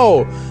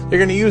 No. They're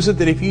going to use it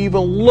that if you even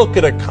look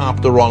at a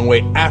cop the wrong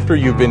way after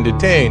you've been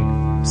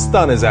detained,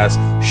 stun his ass,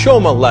 show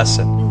him a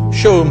lesson,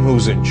 show him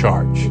who's in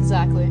charge.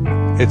 Exactly.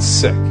 It's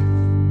sick.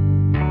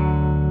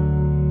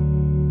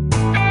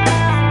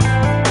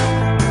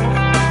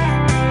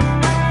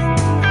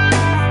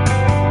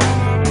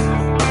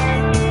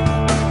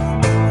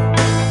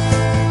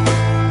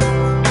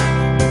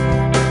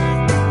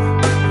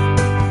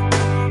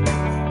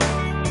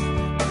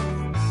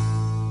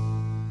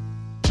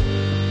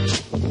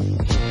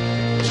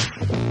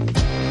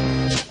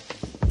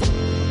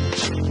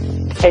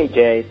 Hey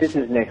Jay, this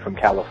is Nick from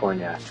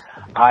California.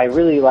 I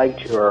really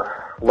liked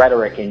your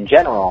rhetoric in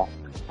general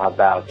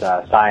about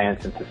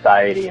science and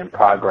society and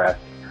progress.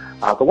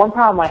 The one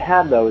problem I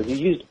have though is you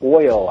used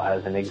oil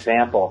as an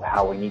example of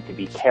how we need to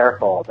be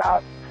careful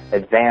about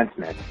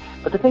advancement.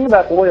 But the thing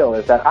about oil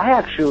is that I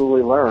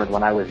actually learned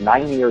when I was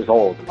 9 years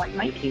old in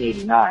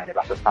 1989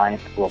 about the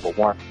science of global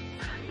warming.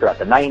 Throughout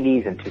the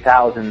 90s and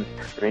 2000s, when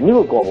we knew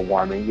of global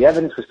warming, the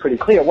evidence was pretty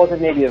clear. It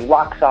wasn't maybe as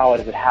rock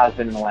solid as it has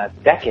been in the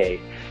last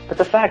decade. But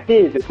the fact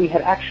is, if we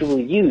had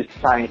actually used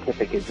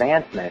scientific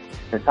advancement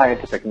and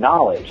scientific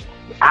knowledge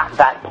at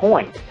that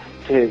point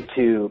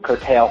to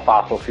curtail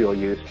fossil fuel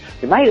use,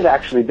 we might have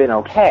actually been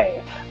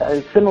okay.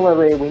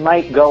 Similarly, we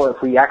might go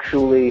if we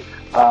actually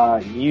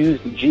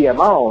used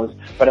GMOs,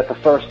 but at the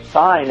first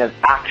sign of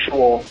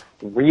actual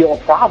real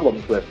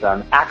problems with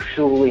them,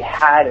 actually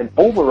had an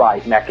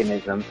override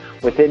mechanism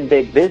within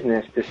big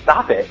business to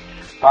stop it,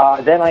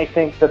 then I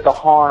think that the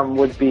harm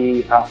would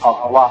be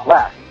a lot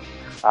less.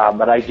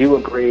 But I do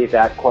agree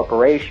that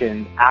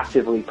corporations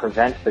actively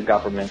prevent the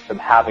government from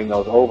having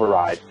those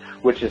overrides,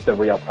 which is the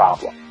real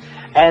problem.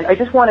 And I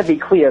just want to be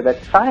clear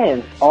that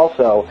science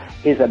also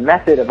is a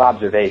method of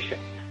observation.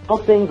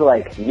 those things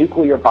like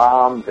nuclear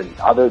bombs and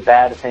other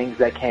bad things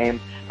that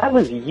came, that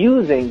was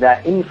using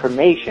that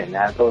information,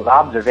 those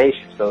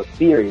observations, those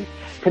theories,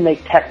 to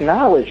make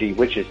technology,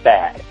 which is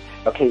bad.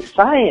 Okay,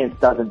 science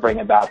doesn't bring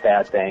about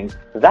bad things.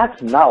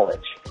 That's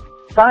knowledge.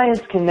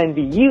 Science can then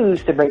be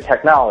used to bring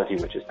technology,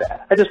 which is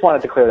bad. I just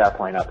wanted to clear that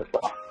point up as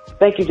well.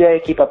 Thank you, Jay.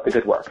 Keep up the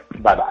good work.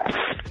 Bye-bye.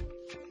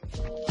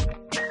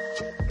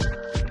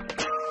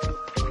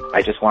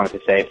 I just wanted to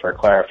say for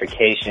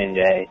clarification,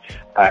 Jay,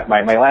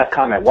 my last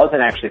comment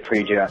wasn't actually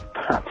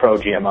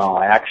pro-GMO.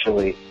 I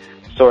actually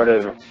sort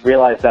of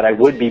realized that I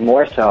would be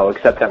more so,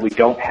 except that we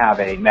don't have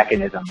a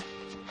mechanism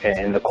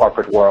in the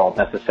corporate world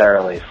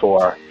necessarily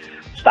for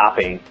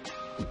stopping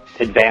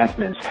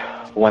advancements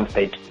once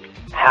they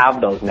have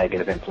those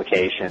negative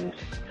implications.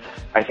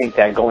 I think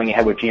that going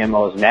ahead with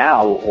GMOs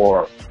now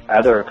or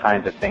other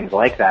kinds of things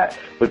like that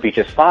would be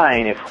just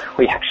fine if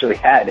we actually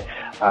had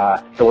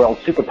the world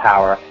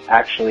superpower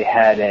actually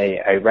had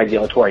a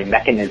regulatory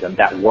mechanism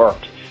that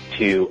worked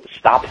to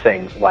stop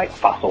things like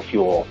fossil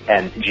fuel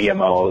and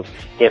GMOs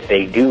if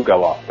they do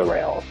go off the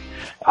rails.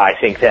 I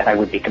think that I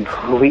would be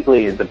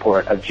completely in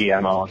support of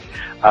GMOs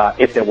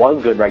if there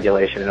was good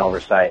regulation and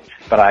oversight.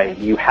 But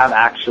you have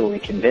actually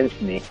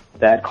convinced me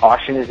that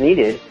caution is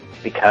needed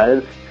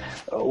because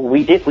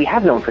we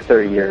have known for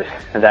 30 years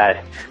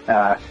that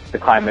the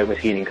climate was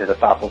heating because of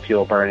fossil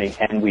fuel burning,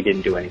 and we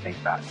didn't do anything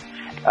about it.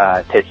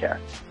 Take care.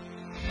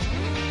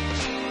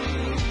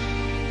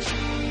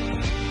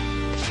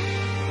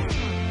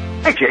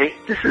 Hi, Jay.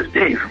 This is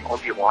Dave from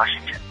Olympia,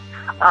 Washington.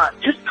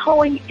 Just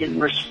calling in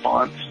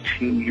response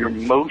to your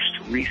most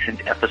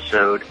recent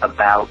episode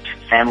about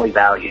family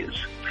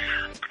values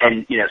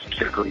and,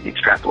 specifically the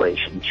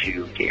extrapolation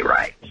to gay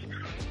rights.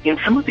 In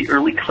some of the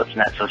early clips in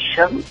that, so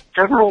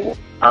several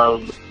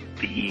of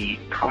the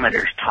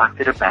commenters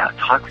talked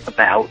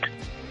about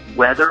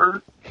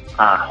whether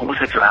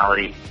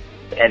homosexuality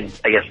and,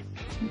 I guess,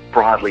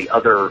 broadly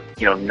other,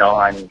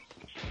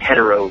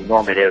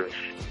 non-heteronormative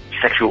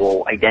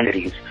sexual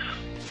identities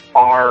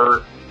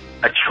are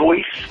a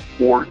choice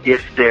or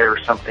if they're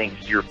something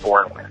you're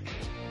born with.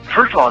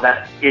 First of all,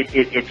 that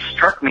it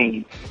struck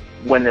me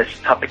when this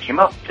topic came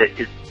up that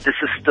this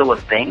is still a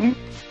thing.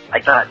 I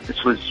thought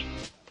this was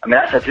a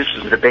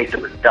debate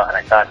that was done.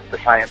 I thought the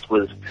science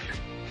was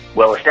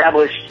well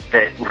established,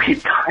 that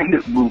we'd kind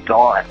of moved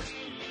on.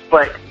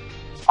 But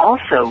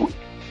also,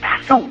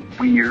 that's a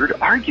weird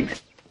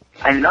argument.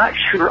 I'm not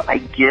sure I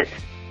get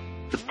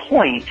the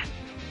point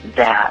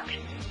that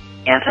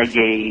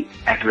anti-gay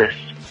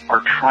activists are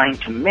trying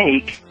to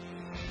make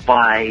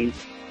by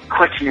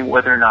questioning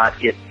whether or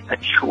not it's a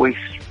choice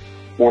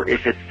or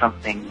if it's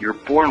something you're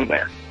born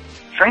with.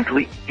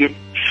 Frankly, it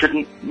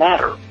shouldn't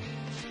matter.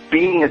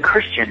 Being a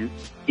Christian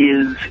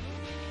is,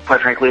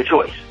 quite frankly, a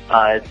choice.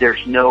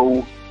 There's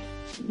no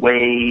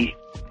way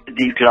that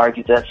you could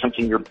argue that's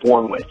something you're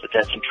born with, that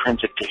that's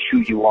intrinsic to who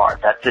you are.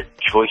 That's a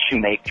choice you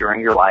make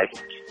during your life.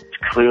 It's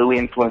clearly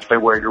influenced by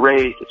where you're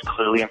raised. It's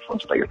clearly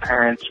influenced by your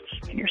parents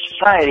and your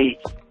society.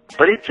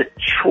 But it's a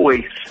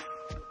choice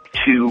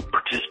to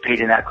participate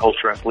in that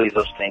culture and believe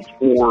those things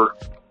or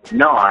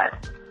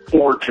not,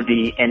 or to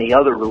be any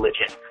other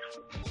religion.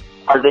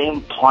 Are they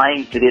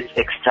implying that it's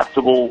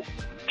acceptable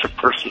to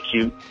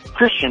persecute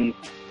Christians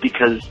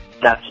because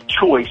that's a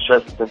choice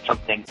rather than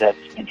something that's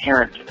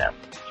inherent to them?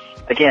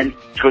 Again,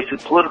 choice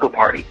of political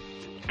party.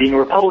 Being a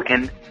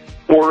Republican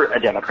or a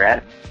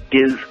Democrat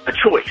is a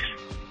choice.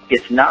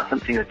 It's not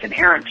something that's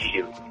inherent to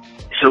you.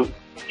 So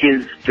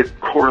is the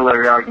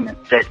corollary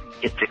argument that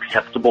it's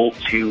acceptable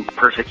to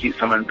persecute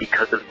someone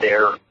because of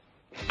their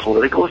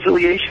political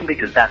affiliation,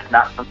 because that's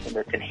not something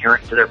that's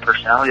inherent to their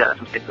personality, that's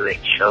something that they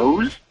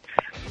chose?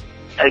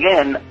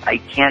 Again, I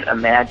can't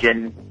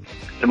imagine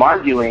them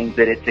arguing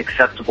that it's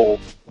acceptable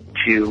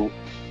to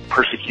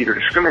persecute or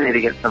discriminate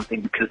against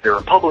something because they're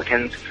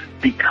Republicans,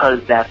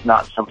 because that's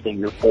not something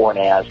you're born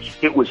as.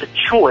 It was a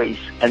choice,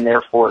 and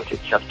therefore it's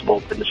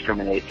acceptable to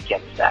discriminate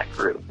against that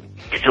group.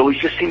 It's always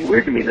just seemed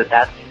weird to me that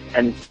that's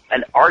an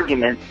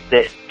argument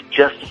that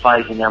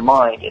justifies in their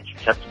mind it's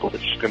acceptable to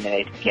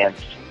discriminate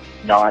against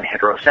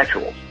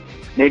non-heterosexuals.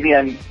 Maybe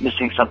I'm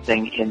missing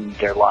something in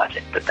their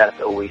logic, but that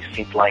always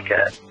seemed like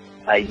a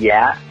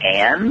yeah,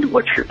 and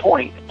what's your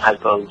point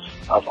type of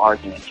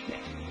argument to me.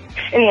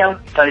 Anyhow,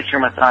 thought I'd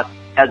share my thoughts.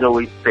 As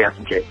always, stay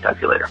awesome, Jay. Talk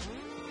to you later.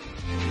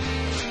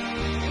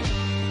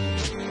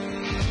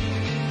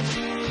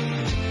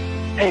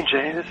 Hey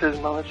Jay, this is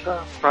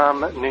Melissa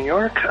from New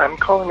York. I'm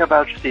calling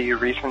about the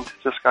recent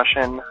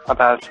discussion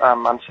about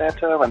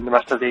Monsanto and the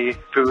rest of the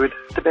food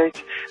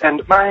debate.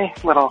 And my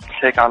little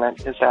take on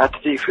it is that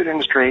the food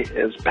industry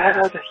is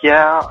bad,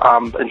 yeah.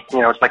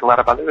 It's like a lot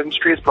of other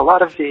industries, but a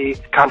lot of the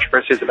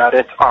controversies about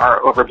it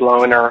are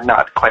overblown or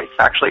not quite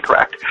factually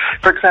correct.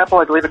 For example,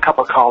 I believe a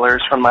couple of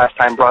callers from last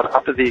time brought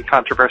up the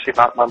controversy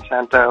about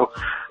Monsanto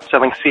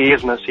selling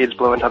seeds, and those seeds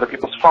blew into other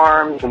people's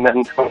farms, and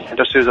then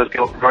Monsanto sues those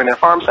people for growing their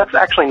farms. That's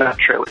actually not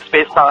true. It's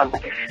based on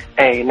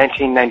a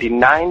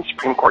 1999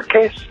 Supreme Court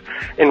case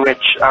in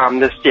which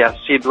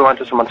seeds went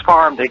to someone's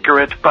farm, they grew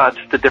it, but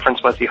the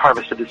difference was he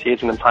harvested the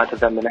seeds and then planted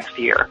them the next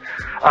year.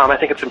 I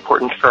think it's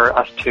important for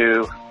us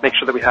to make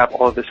sure that we have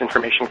all of this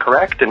information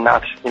correct and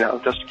not,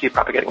 just keep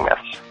propagating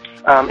myths.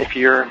 If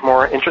you're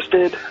more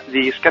interested,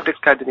 the Skeptic's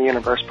Guide to the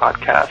Universe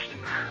podcast,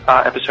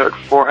 episode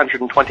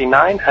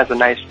 429, has a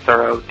nice,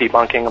 thorough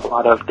debunking of a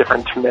lot of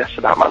different myths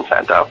about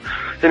Monsanto.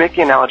 They make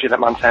the analogy that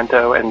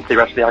Monsanto and the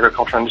rest of the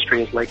agricultural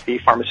industry is like the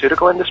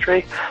pharmaceutical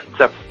industry. It's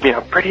a,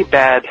 pretty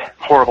bad,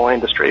 horrible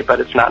industry,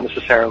 but it's not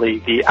necessarily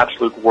the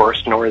absolute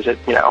worst, nor is it,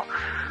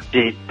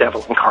 the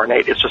devil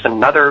incarnate. It's just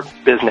another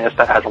business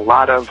that has a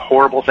lot of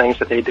horrible things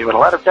that they do and a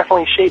lot of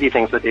definitely shady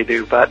things that they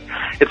do, but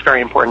it's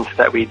very important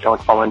that we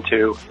don't fall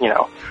into,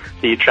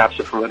 the traps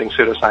of promoting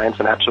pseudoscience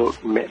and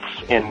absolute myths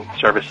in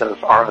service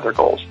of our other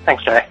goals.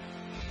 Thanks, Jay.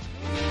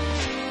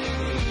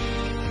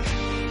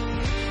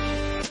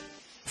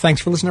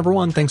 Thanks for listening,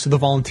 everyone. Thanks to the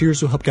volunteers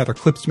who helped gather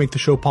clips to make the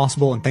show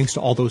possible, and thanks to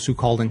all those who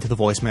called into the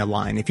voicemail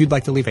line. If you'd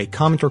like to leave a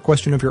comment or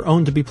question of your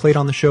own to be played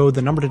on the show,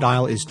 the number to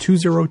dial is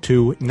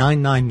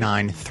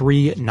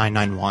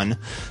 202-999-3991.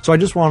 So I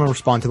just want to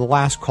respond to the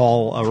last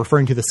call,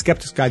 referring to the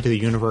Skeptic's Guide to the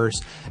Universe.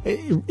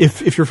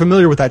 If you're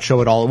familiar with that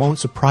show at all, it won't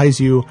surprise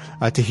you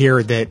to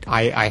hear that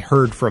I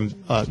heard from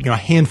a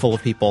handful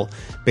of people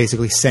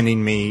basically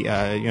sending me,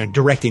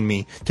 directing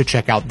me to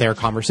check out their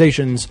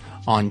conversations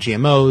on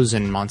GMOs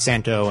and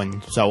Monsanto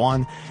and so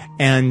on.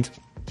 And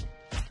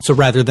so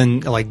rather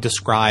than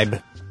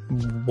describe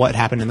what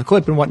happened in the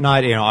clip and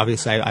whatnot,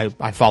 obviously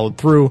I followed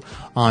through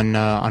on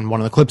one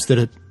of the clips that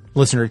a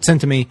listener had sent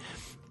to me,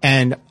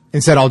 and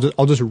instead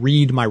I'll just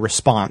read my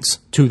response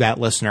to that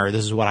listener.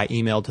 This is what I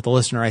emailed to the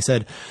listener. I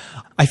said,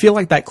 I feel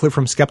like that clip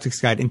from Skeptic's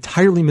Guide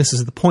entirely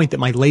misses the point that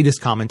my latest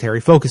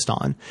commentary focused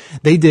on.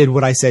 They did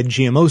what I said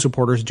GMO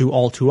supporters do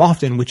all too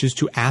often, which is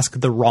to ask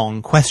the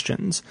wrong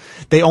questions.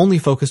 They only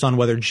focused on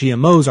whether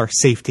GMOs are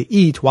safe to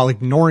eat while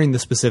ignoring the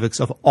specifics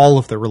of all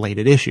of the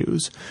related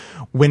issues.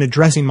 When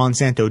addressing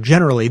Monsanto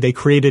generally, they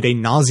created a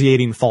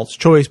nauseating false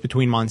choice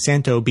between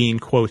Monsanto being,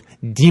 quote,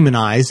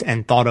 demonized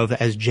and thought of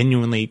as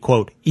genuinely,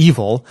 quote,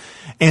 evil,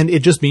 and it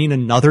just being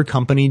another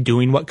company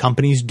doing what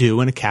companies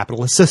do in a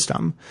capitalist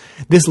system.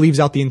 This leaves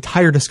out the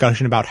entire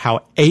discussion about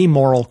how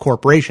amoral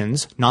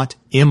corporations, not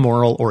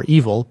immoral or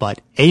evil, but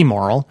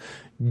amoral,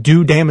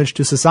 do damage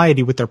to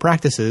society with their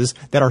practices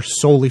that are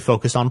solely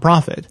focused on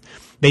profit.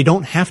 They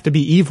don't have to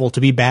be evil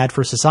to be bad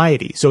for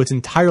society, so it's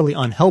entirely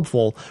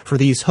unhelpful for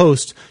these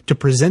hosts to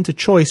present a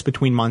choice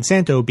between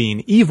Monsanto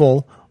being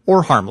evil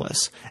or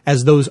harmless,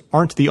 as those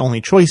aren't the only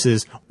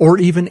choices or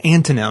even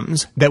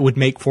antonyms that would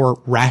make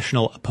for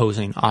rational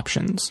opposing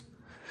options.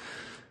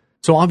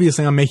 So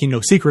obviously I'm making no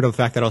secret of the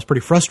fact that I was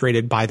pretty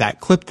frustrated by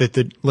that clip that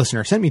the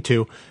listener sent me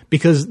to,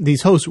 because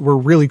these hosts were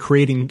really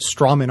creating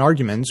strawman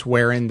arguments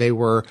wherein they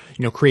were,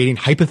 creating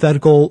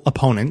hypothetical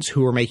opponents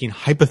who were making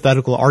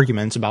hypothetical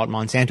arguments about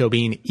Monsanto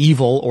being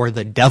evil or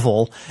the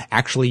devil,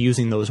 actually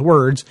using those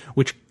words,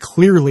 which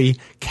clearly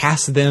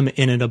cast them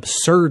in an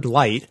absurd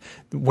light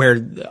where,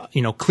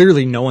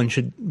 clearly no one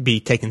should be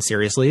taken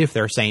seriously if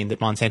they're saying that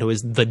Monsanto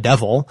is the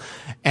devil.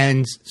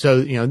 And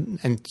so,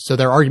 so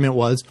their argument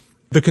was,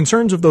 the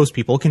concerns of those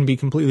people can be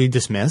completely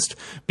dismissed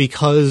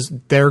because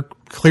they're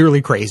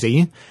clearly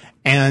crazy,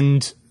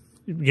 and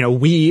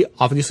we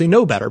obviously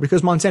know better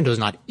because Monsanto is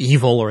not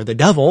evil or the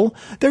devil.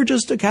 They're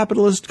just a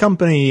capitalist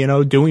company,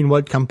 doing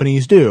what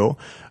companies do.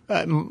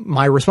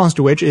 My response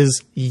to which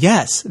is,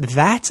 yes,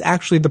 that's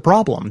actually the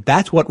problem.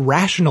 That's what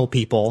rational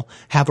people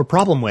have a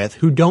problem with,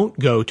 who don't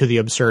go to the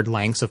absurd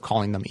lengths of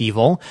calling them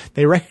evil.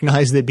 They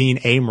recognize that being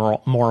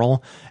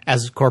amoral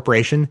as a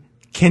corporation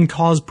can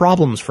cause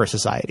problems for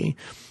society.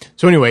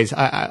 So anyways,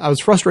 I was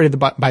frustrated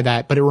by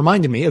that, but it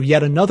reminded me of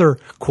yet another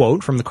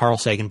quote from the Carl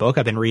Sagan book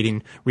I've been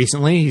reading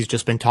recently. He's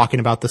just been talking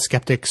about the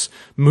skeptics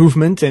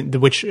movement, and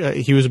which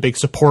he was a big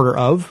supporter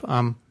of,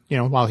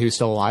 while he was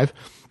still alive.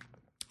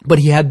 But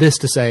he had this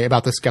to say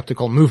about the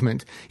skeptical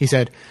movement. He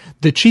said,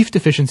 "The chief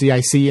deficiency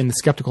I see in the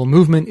skeptical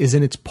movement is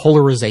in its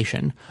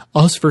polarization,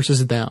 us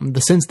versus them,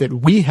 the sense that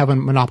we have a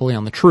monopoly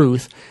on the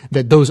truth,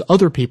 that those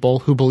other people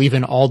who believe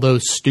in all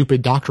those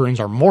stupid doctrines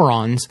are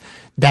morons,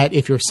 that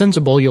if you're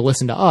sensible, you'll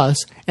listen to us,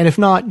 and if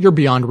not, you're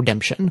beyond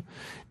redemption.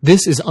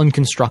 This is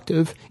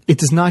unconstructive. It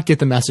does not get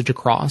the message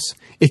across.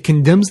 It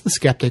condemns the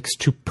skeptics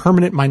to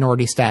permanent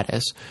minority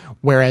status,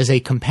 whereas a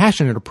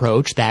compassionate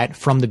approach that,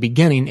 from the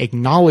beginning,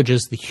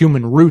 acknowledges the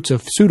human roots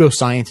of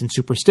pseudoscience and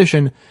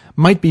superstition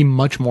might be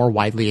much more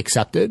widely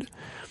accepted."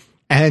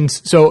 And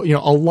so,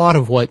 a lot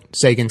of what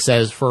Sagan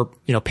says for,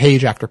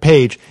 page after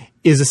page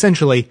is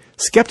essentially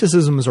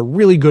skepticism is a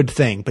really good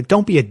thing, but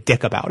don't be a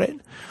dick about it.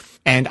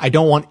 And I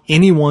don't want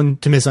anyone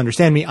to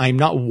misunderstand me. I'm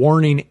not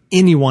warning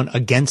anyone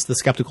against the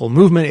skeptical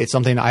movement. It's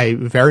something I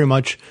very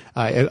much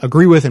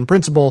agree with in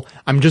principle.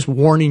 I'm just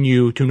warning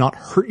you to not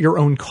hurt your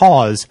own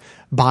cause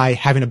by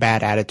having a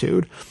bad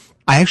attitude.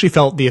 I actually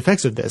felt the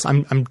effects of this.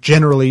 I'm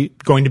generally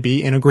going to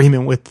be in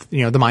agreement with,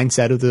 the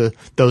mindset of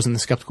those in the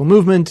skeptical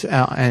movement,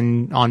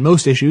 and on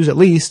most issues at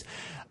least.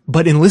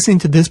 But in listening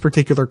to this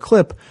particular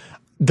clip,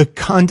 the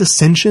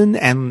condescension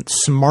and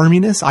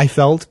smarminess I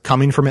felt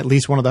coming from at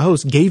least one of the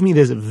hosts gave me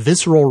this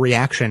visceral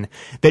reaction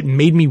that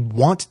made me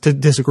want to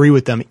disagree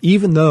with them,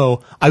 even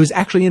though I was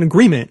actually in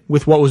agreement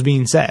with what was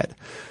being said.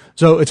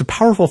 So it's a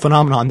powerful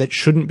phenomenon that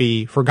shouldn't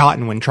be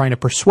forgotten when trying to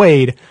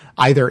persuade,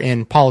 either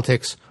in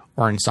politics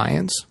or in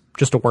science.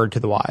 Just a word to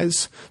the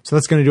wise. So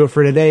that's going to do it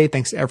for today.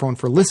 Thanks to everyone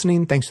for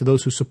listening. Thanks to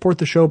those who support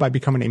the show by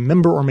becoming a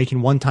member or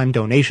making one-time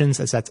donations,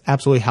 as that's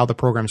absolutely how the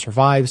program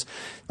survives.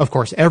 Of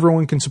course,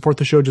 everyone can support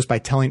the show just by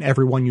telling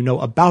everyone you know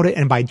about it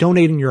and by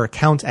donating your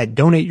account at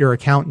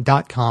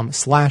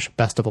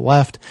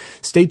donateyouraccount.com/bestoftheleft.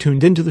 Stay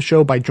tuned into the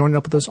show by joining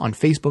up with us on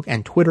Facebook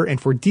and Twitter. And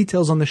for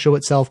details on the show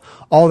itself,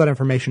 all that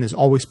information is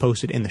always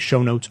posted in the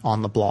show notes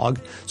on the blog.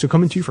 So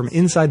coming to you from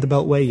inside the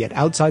Beltway, yet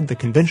outside the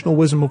conventional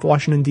wisdom of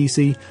Washington,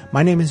 D.C.,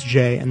 my name is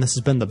Jay, and this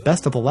has been the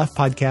Best of the Left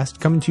podcast,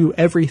 coming to you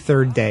every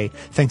third day,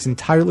 thanks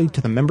entirely to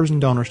the members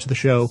and donors to the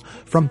show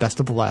from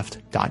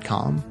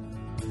bestoftheleft.com.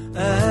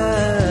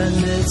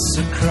 And it's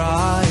a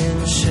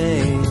crying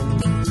shame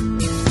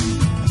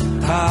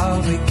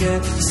how we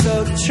get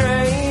so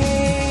trained